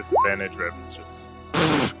check at disadvantage. Rev is just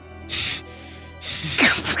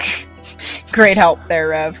Great help there,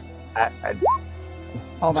 Rev. I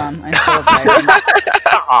Hold on, I'm still tired.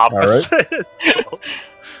 opposite.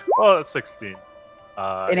 Well, it's 16.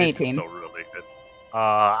 An 18. So really good.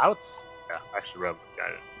 I would. Yeah, actually, Rev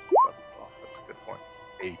got it. That's a good point.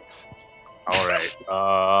 8. All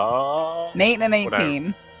right. Nate and an whatever.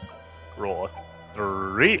 18. Roll a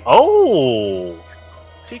 3. Oh!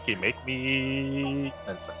 Tiki, make me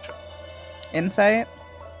insight check. Insight?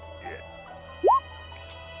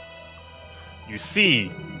 You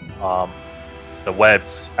see the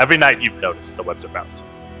webs. Every night you've noticed the webs are bouncing.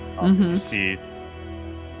 Mhm. You see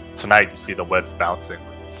tonight. You see the webs bouncing.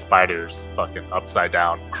 Spiders fucking upside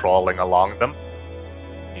down, crawling along them.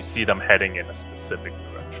 You see them heading in a specific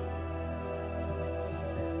direction.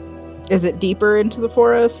 Is it deeper into the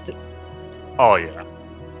forest? Oh yeah.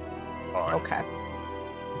 Oh, yeah. Okay.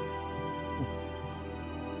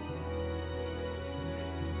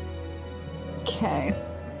 Okay.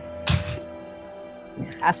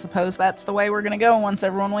 I suppose that's the way we're gonna go once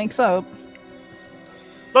everyone wakes up.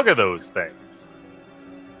 Look at those things.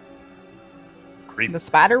 Creepy. The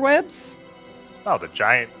spider webs? Oh, the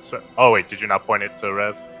giant. Oh wait, did you not point it to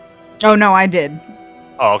Rev? Oh no, I did.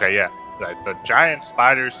 Oh, okay, yeah. The giant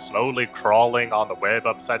spiders slowly crawling on the web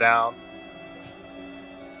upside down.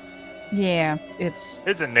 Yeah, it's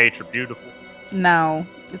Isn't nature beautiful? no,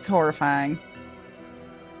 it's horrifying.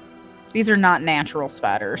 These are not natural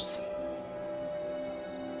spiders.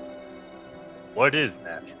 What is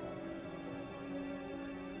natural?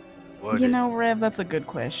 What You is? know, Rev, that's a good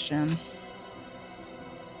question.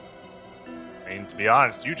 I mean, to be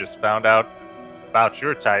honest, you just found out about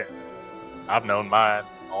your type. I've known mine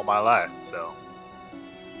all my life, so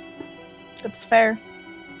It's fair.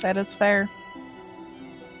 That is fair.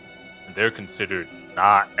 and they're considered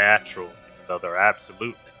not natural, though they're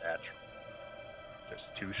absolutely natural.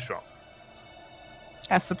 Just too strong.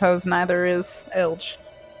 I suppose neither is Elge.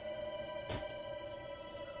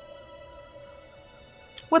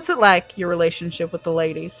 What's it like, your relationship with the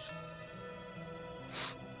ladies?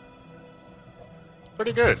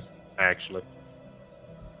 Pretty good, actually.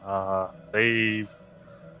 They've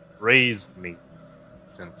raised me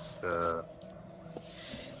since a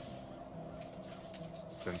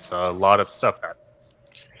lot of stuff happened.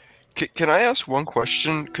 Can I ask one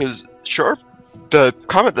question? Because Sharp, the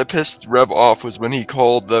comment that pissed Rev off was when he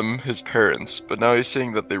called them his parents, but now he's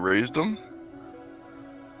saying that they raised him?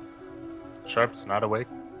 Sharp's not awake.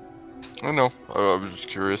 I don't know. I was just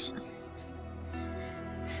curious.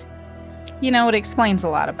 You know, it explains a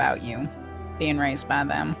lot about you, being raised by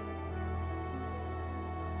them.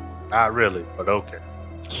 Not really, but okay.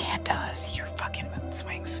 Yeah, it does. Your fucking mood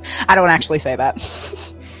swings. I don't actually say that.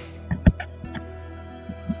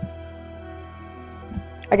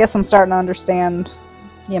 I guess I'm starting to understand,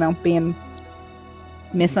 you know, being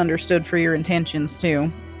misunderstood for your intentions,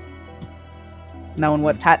 too. Knowing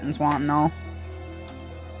what Titans want and all.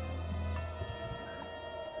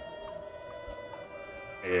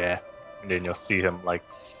 Yeah. And then you'll see him, like,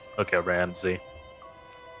 look at Ramsey.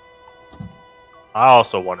 I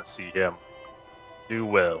also want to see him do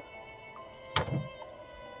well.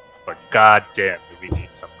 But goddamn, do we need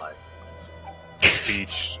some, like,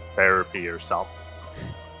 speech therapy or something.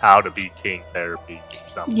 How to be king therapy or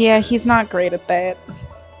something. Yeah, he's not great at that.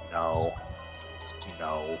 No.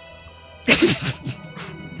 No.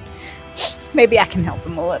 Maybe I can help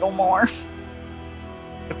him a little more.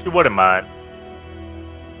 If you wouldn't mind.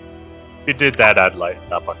 If you did that, I'd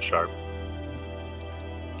lighten up on Sharp.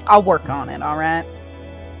 I'll work on it, alright?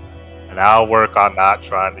 And I'll work on not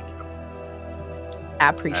trying to kill him I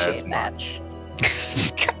as appreciate that. much.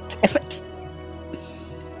 God damn it.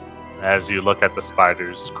 As you look at the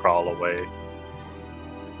spiders crawl away,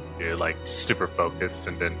 you're like super focused,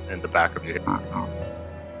 and then in the back of your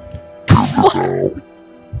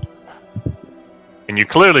and you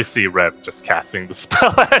clearly see Rev just casting the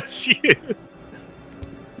spell at you.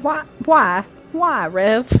 Why? Why,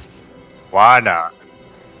 Rev? Why not?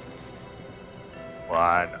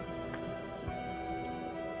 Why not?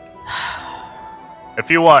 If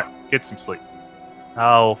you want, get some sleep.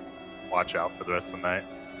 I'll watch out for the rest of the night.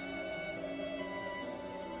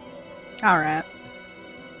 Alright.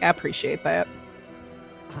 I appreciate that.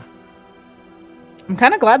 I'm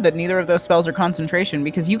kind of glad that neither of those spells are concentration,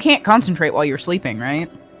 because you can't concentrate while you're sleeping, right?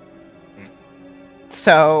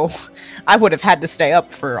 So, I would have had to stay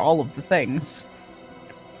up for all of the things.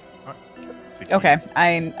 Okay,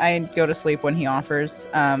 I go to sleep when he offers.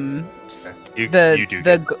 You the do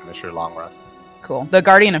get to finish your long rest. Cool. The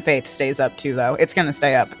Guardian of Faith stays up too, though. It's gonna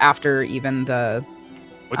stay up after even the.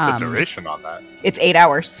 What's the duration on that? It's 8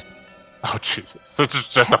 hours. Oh Jesus! So it's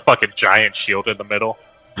just a fucking giant shield in the middle.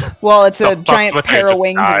 Well, it's Stuff a fucks giant with it, pair just of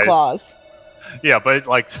wings dies. and claws. Yeah, but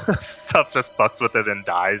like stuff just fucks with it and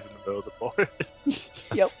dies in the middle of the board.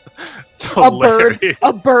 Yep. Hilarious.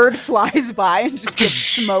 A bird flies by and just gets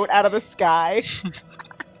smote out of the sky.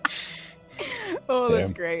 Oh,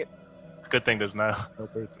 that's Damn. great. It's a good thing there's no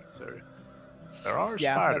birds in this area. There are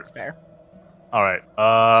Yeah, spiders. that's fair. All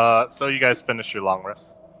right. So you guys finish your long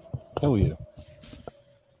rest. Hell yeah.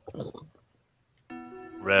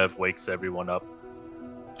 Rev wakes everyone up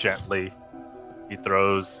gently.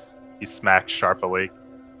 He smacks Sharp awake.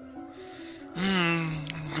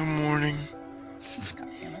 Good morning. God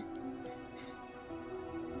damn it.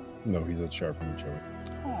 No, he's at sharp and choke.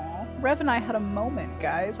 Aw, Rev and I had a moment,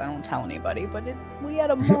 guys. I don't tell anybody, but we had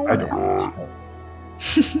a I moment. don't.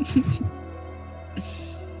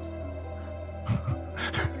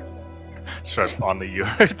 Sharp on the you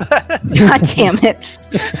heard that? God damn it.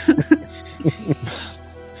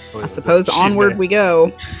 I suppose onward we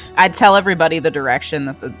go. I'd tell everybody the direction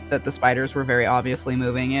that the spiders were very obviously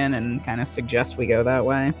moving in and kind of suggest we go that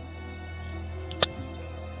way.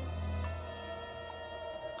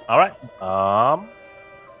 All right.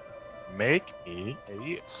 Make me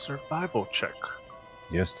a survival check.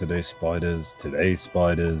 Yesterday spiders, today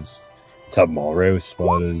spiders, tomorrow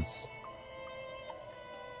spiders.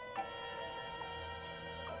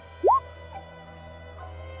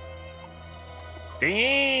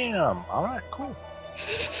 Damn. All right, cool.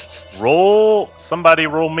 Somebody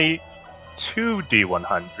roll me 2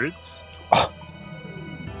 D100s.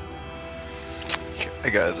 I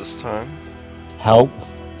got it this time. How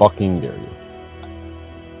fucking dare you?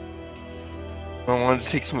 I wanted to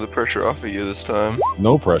take some of the pressure off of you this time.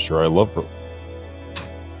 No pressure. I love her.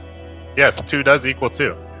 Yes, 2 does equal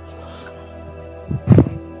 2.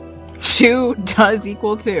 2 does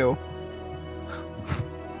equal 2.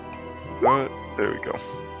 There we go.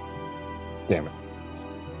 Damn it.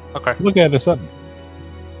 Okay. Look at us up.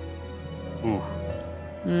 Ooh.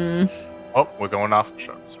 Mm. Oh, we're going off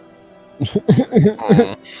shots.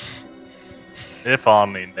 Oh. If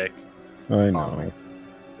only, Nick. I know.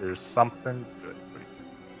 There's something good for you.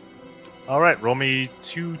 Alright, roll me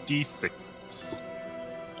 2 D6s.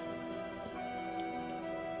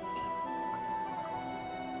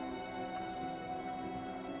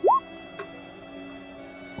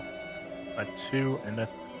 A 2 and a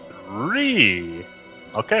 3.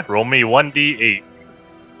 Okay, roll me 1d8.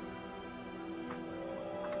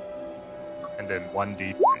 And then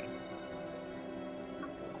 1d3.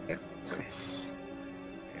 Okay, 6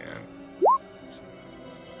 and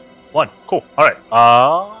 1. Cool. All right.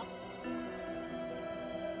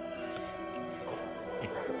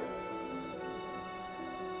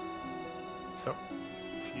 So,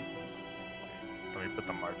 let me put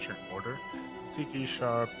the march in order. Tiki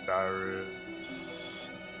Shop, Darius,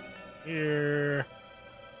 here,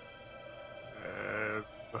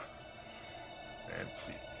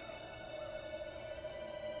 Ramsey.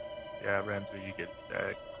 Yeah, Ramsey, you get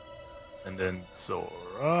back. And then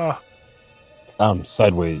Zora.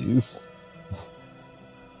 Sideways.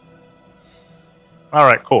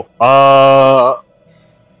 Alright, cool.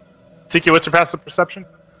 Tiki, what's your passive perception?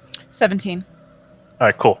 17.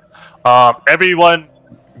 Alright, cool. Everyone,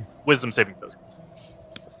 wisdom saving throws, please.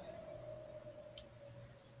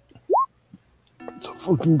 It's a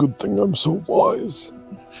fucking good thing I'm so wise.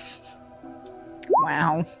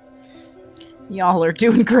 Wow. Y'all are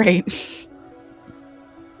doing great.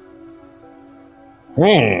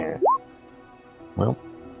 Well,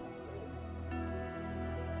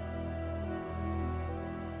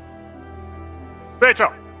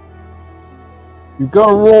 Rachel! You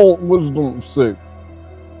gotta roll wisdom save.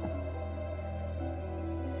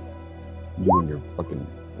 you and your fucking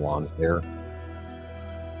blonde hair.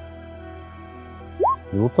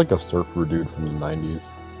 You look like a surfer dude from the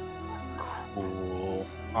 90s. Cool.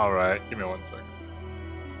 Alright, give me 1 second.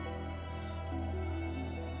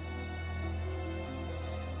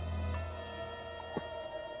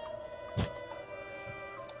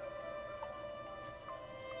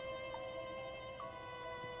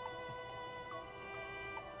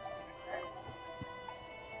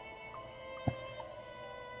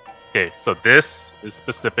 Okay, so this is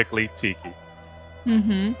specifically Tiki.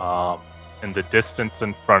 Mm-hmm. In the distance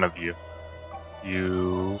in front of you,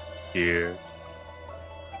 you hear.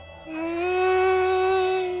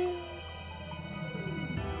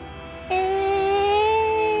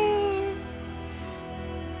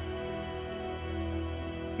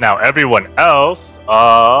 Now, everyone else,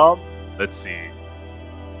 let's see.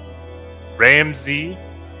 Ramsey,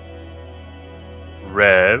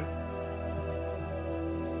 Rev,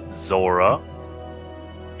 Zora,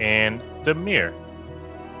 and Demir.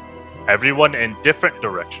 Everyone in different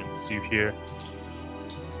directions. You hear,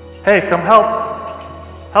 "Hey, come help!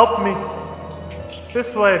 Help me!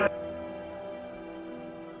 This way!"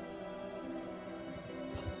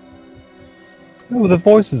 Oh, the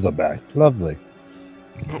voices are back. Lovely.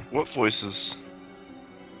 What voices?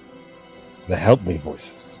 The help me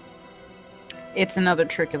voices. It's another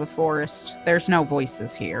trick of the forest. There's no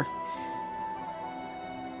voices here.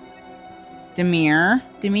 Demir,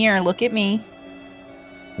 look at me.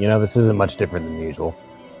 You know, this isn't much different than usual.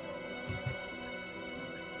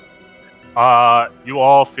 You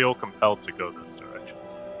all feel compelled to go this direction.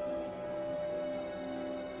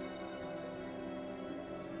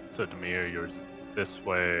 So Demir, yours is this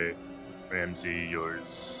way. Ramsey,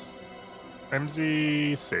 yours.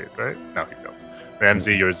 Ramsey saved, right? No, he failed.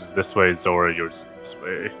 Ramsey, yours is this way. Zora, yours is this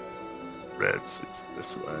way. Rev's is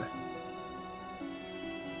this way.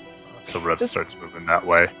 So Rev starts moving that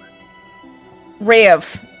way.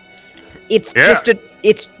 Rev, it's Yeah. just a.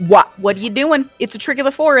 It's what? What are you doing? It's a trick of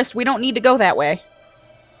the forest. We don't need to go that way.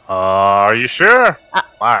 Are you sure?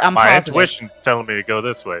 I'm my positive. intuition's telling me to go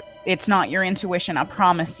this way. It's not your intuition. I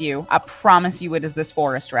promise you. I promise you, it is this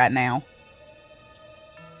forest right now.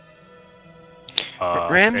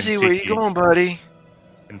 Ramsey, and where you Tiki, going, buddy?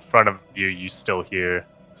 In front of you, you still hear.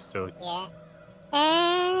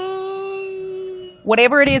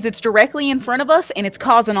 Whatever it is, it's directly in front of us, and it's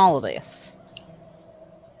causing all of this.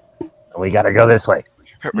 We gotta go this way.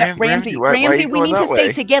 No, Ramsey, why are you we going need to that stay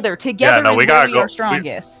way? together. Together no, we is gotta where we go- are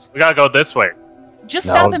strongest. We gotta go this way. Just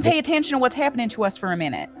No, stop and th- pay attention to what's happening to us for a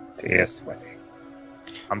minute. This way.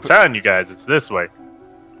 I'm telling you guys, it's this way.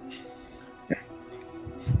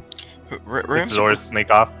 Did Ramsey, Zora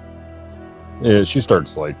sneak off? Yeah, she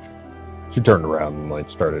starts like, she turned around and like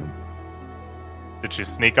started. Did she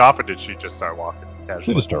sneak off, or did she just start walking She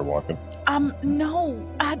casually? just started walking. No,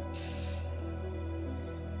 I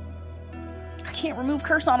can't remove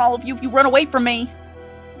curse on all of you if you run away from me.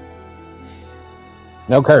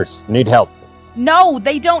 No curse. Need help. No,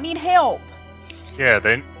 they don't need help. Yeah,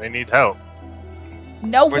 they need help.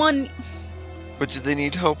 No What? one. what do they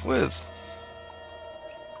need help with?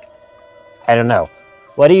 I don't know.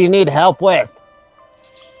 What do you need help with?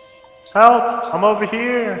 Help! I'm over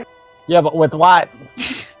here. Yeah, but with what?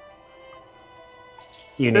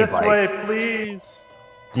 You need This like, way, please.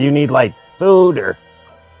 do you need like food or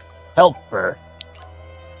help or?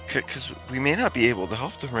 Because we may not be able to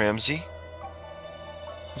help them, Ramsey.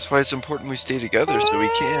 That's why it's important we stay together so we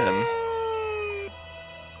can.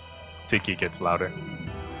 Tiki gets louder.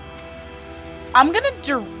 I'm gonna.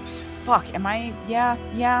 fuck, am I?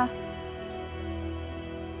 Yeah.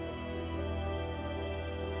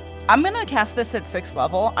 I'm gonna cast this at 6th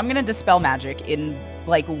level. I'm gonna dispel magic in,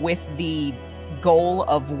 like, with the goal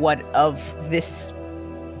of this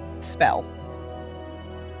spell.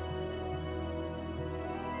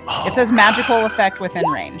 It says magical effect within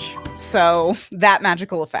range. So, that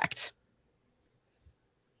magical effect.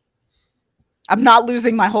 I'm not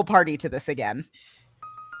losing my whole party to this again.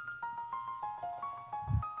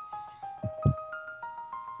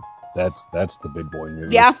 That's the big boy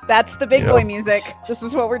music. Yeah, that's the big boy Yep. music. This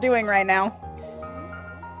is what we're doing right now.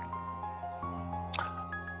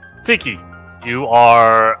 Tiki, you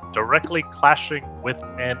are directly clashing with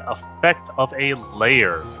an effect of a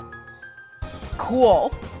layer.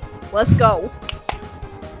 Cool. Let's go.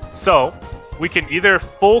 So, we can either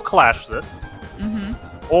full clash this, Mm-hmm.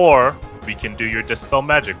 or we can do your Dispel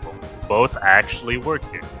Magic roll. Both actually work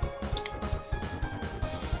here.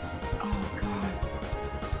 Oh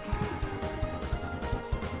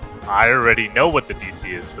god. I already know what the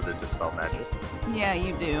DC is for the Dispel Magic. Yeah,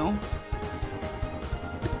 you do.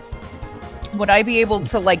 Would I be able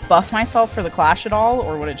to, like, buff myself for the clash at all,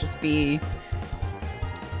 or would it just be...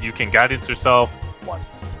 You can guidance yourself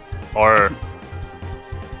once. Or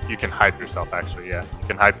you can hype yourself, actually, yeah. You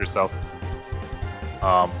can hype yourself.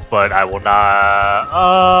 But I will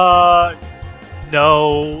not...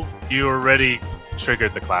 No, you already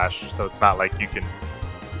triggered the clash, so it's not like you can...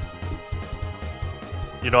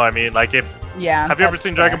 You know what I mean? Like, if... Yeah, Have you ever that's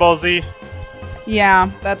seen fair. Dragon Ball Z? Yeah,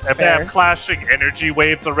 that's If they fair. have clashing energy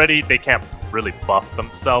waves already, they can't really buff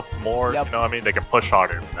themselves more. Yep. You know what I mean? They can push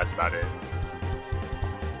harder. But that's about it.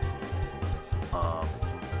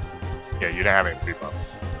 Yeah, you didn't have any free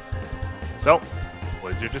buffs. So,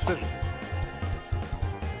 what is your decision?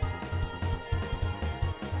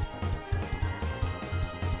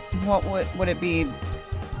 What would it be?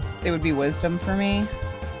 It would be wisdom for me.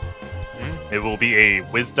 It will be a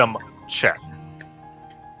wisdom check.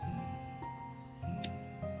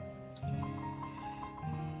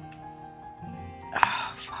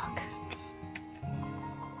 Oh, fuck.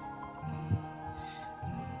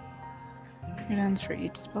 Credence for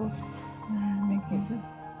each spell.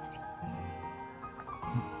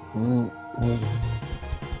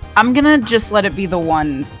 I'm gonna just let it be the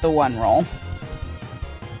one roll.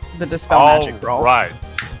 The dispel magic roll.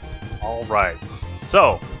 All right.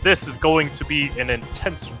 So this is going to be an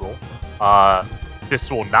intense roll.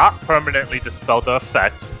 This will not permanently dispel the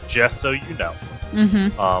effect, just so you know.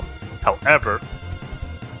 Mm-hmm. However,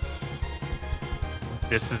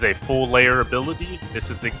 this is a full layer ability. This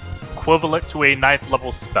is equivalent to a 9th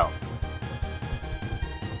level spell.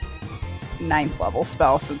 9th level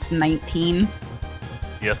spell, so it's 19,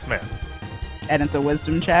 Yes, ma'am. and it's a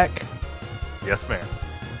wisdom check. Yes, ma'am.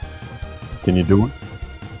 Can you do it?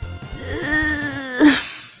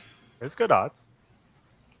 There's good odds.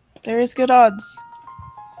 There is good odds.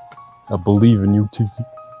 I believe in you, Tiki.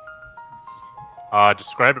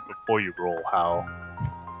 Describe it before you roll.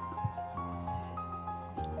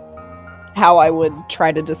 How I would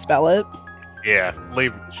try to dispel it. Yeah,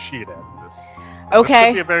 flavor the shit out of this. This Okay.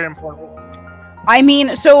 could be a very important roll. I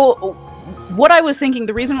mean, so what I was thinking,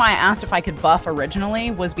 the reason why I asked if I could buff originally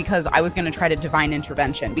was because I was going to try to divine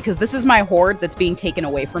intervention, because this is my horde that's being taken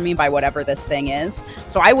away from me by whatever this thing is.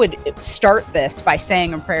 So I would start this by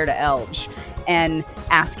saying a prayer to Elge and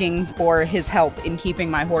asking for his help in keeping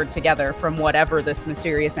my horde together from whatever this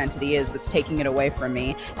mysterious entity is that's taking it away from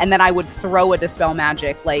me. And then I would throw a dispel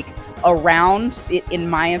magic, like, around it in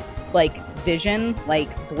my, like, vision, like,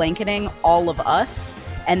 blanketing all of us,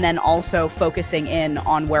 and then also focusing in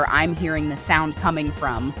on where I'm hearing the sound coming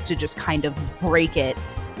from to just kind of break it,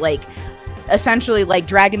 like, essentially like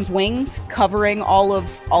dragon's wings covering all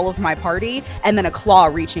of my party, and then a claw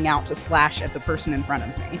reaching out to slash at the person in front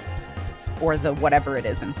of me, or the whatever it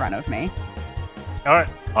is in front of me, All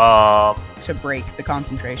right. to break the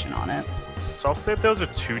concentration on it. So I'll say those are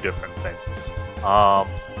two different things.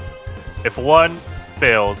 If one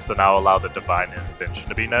fails, then I'll allow the divine intervention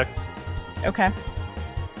to be next. Okay.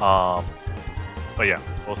 But yeah,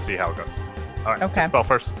 we'll see how it goes. All right. Okay. Spell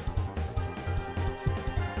first.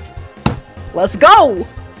 Let's go!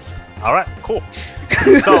 All right. Cool.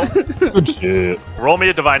 So Good shit. roll me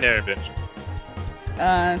a divine intervention.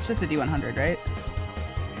 It's just a D100, right?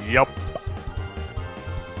 Yup.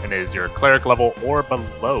 And it is your cleric level or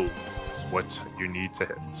below. Is what you need to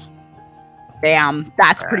hit. Damn,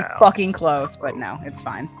 that's pretty Damn, fucking that's close, but close. no, it's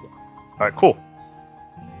fine. All right, cool.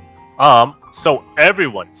 So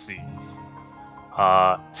everyone sees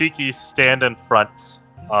Tiki stand in front,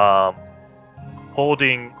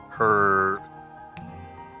 holding her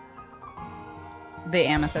The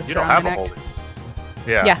amethyst. You don't around have my a neck. holy.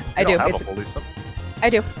 Yeah. Yeah, I you do. Don't have It's- a holy symbol. I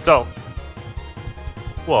do. So,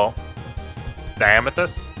 well, the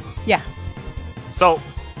amethyst. Yeah. So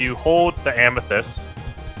you hold the amethyst,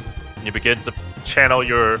 and you begin to channel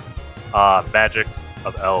your magic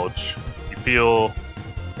of Elge. You feel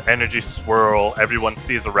the energy swirl. Everyone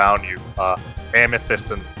sees around you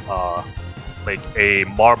amethyst and like a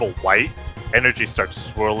marble white energy starts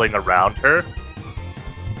swirling around her,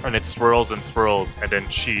 and it swirls and swirls, and then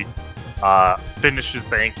she finishes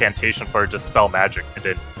the incantation for her dispel magic, and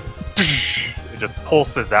then it just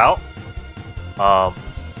pulses out.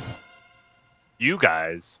 You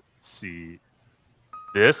guys see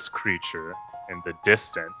this creature in the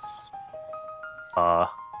distance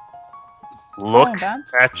look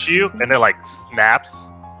that's at you, and it like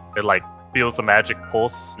snaps. It like feels the magic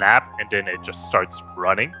pulse snap, and then it just starts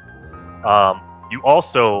running. You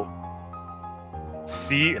also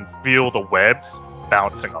see and feel the webs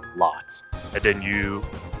bouncing a lot, and then you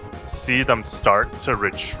see them start to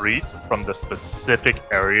retreat from the specific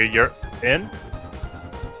area you're in.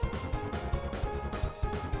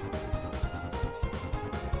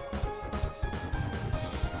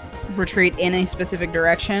 retreat in a specific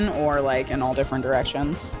direction or like in all different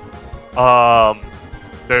directions?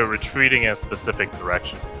 They're retreating in a specific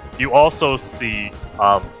direction. You also see,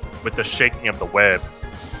 with the shaking of the web,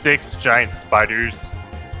 6 giant spiders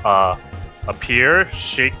appear,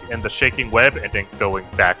 shake in the shaking web, and then going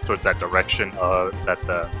back towards that direction that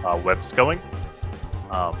the web's going.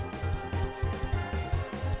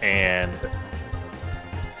 And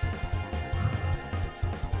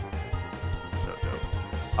so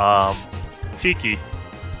dope. Tiki,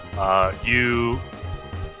 you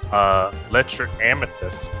let your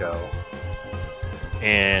amethyst go,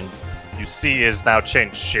 and you see is now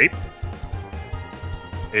changed shape.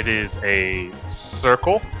 It is a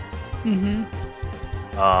circle. Mm-hmm.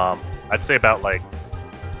 I'd say about like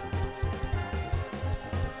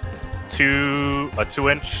a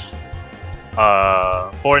 2-inch,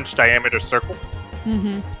 4-inch diameter circle.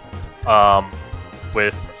 Mm-hmm.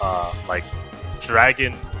 With like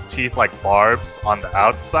dragon teeth like barbs on the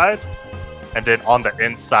outside, and then on the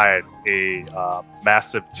inside a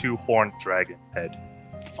massive 2-horned dragon head.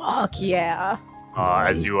 Fuck yeah.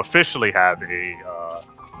 As you officially have a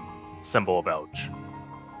symbol of Elch.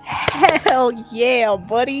 Hell yeah,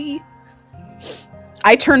 buddy.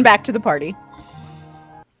 I turn back to the party.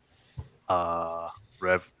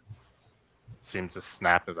 Rev seems to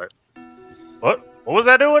snap at it. What was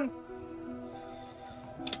that doing?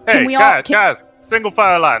 Hey, we all- guys, single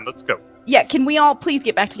file line, let's go. Yeah, can we all please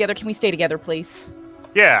get back together? Can we stay together, please?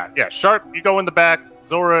 Yeah, Sharp, you go in the back.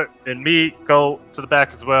 Zora and me go to the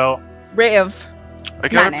back as well. Rev. I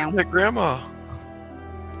gotta Not now. protect Grandma.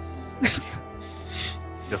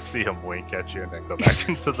 You'll see him wink at you and then go back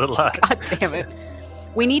into the line. God damn it.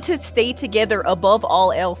 We need to stay together above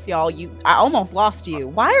all else, y'all. I almost lost you.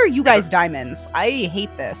 Why are you guys diamonds? I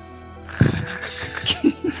hate this.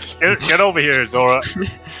 Get over here, Zora.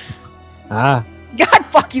 Ah, God,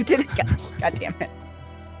 fuck you to the God damn it.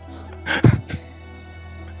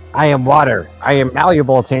 I am water. I am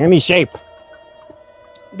malleable to any shape.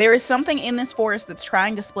 There is something in this forest that's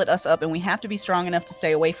trying to split us up, and we have to be strong enough to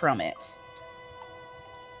stay away from it.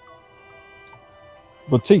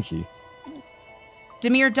 But Tiki,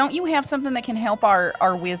 Demir, don't you have something that can help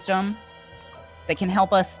our wisdom? That can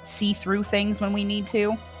help us see through things when we need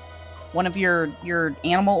to? One of your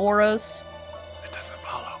animal auras? It doesn't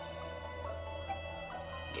follow.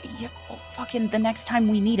 Yeah, well, fucking the next time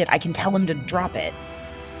we need it, I can tell him to drop it.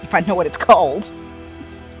 If I know what it's called.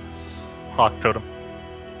 Hawk totem.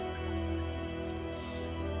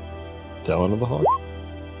 telling of the hawk.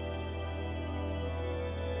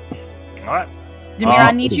 Alright. Demir,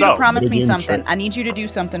 I need you to so- promise me Again, something. check. I need you to do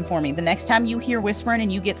something for me. The next time you hear whispering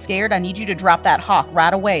and you get scared, I need you to drop that hawk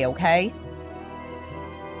right away, okay?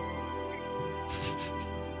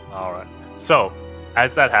 Alright. So,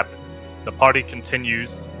 as that happens, the party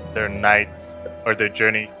continues their night or their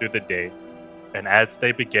journey through the day. And as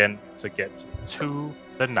they begin to get to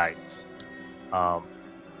the night,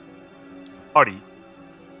 party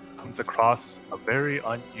comes across a very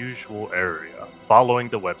unusual area following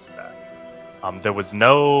the web's back. There was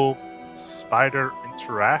no spider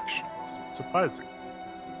interactions, surprisingly.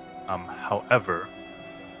 However,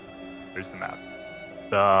 here's the map.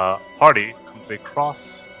 The party comes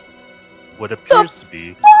across what appears to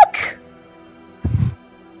be Fuck!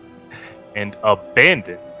 an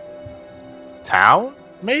abandoned town,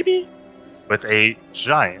 maybe? With a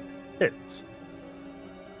giant pit.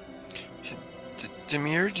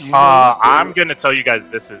 Demir, do you know? I'm gonna tell you guys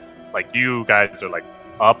this is, like, you guys are, like,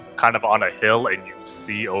 up kind of on a hill and you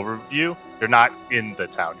see overview. You're not in the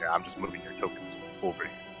town here. I'm just moving your tokens over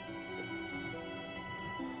here.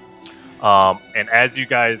 And as you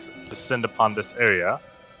guys descend upon this area,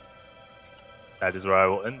 that is where I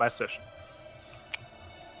will end my session.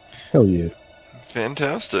 Hell yeah.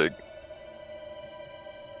 Fantastic.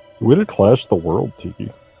 Way to clash the world,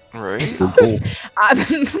 Tiki. Right? Pretty cool. I'm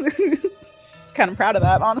kind of proud of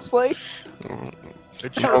that, honestly.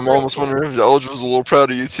 I'm almost wondering if Elge was a little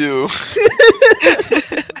proud of you too.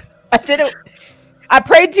 I did it. I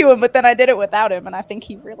prayed to him, but then I did it without him, and I think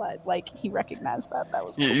he realized, like, he recognized that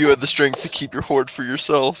was. Cool. You had the strength to keep your hoard for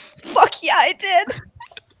yourself. Fuck yeah, I did.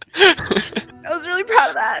 I was really proud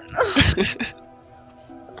of that.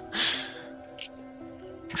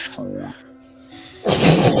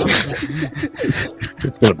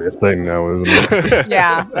 It's gonna be a thing now, isn't it?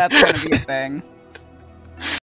 Yeah, that's gonna be a thing.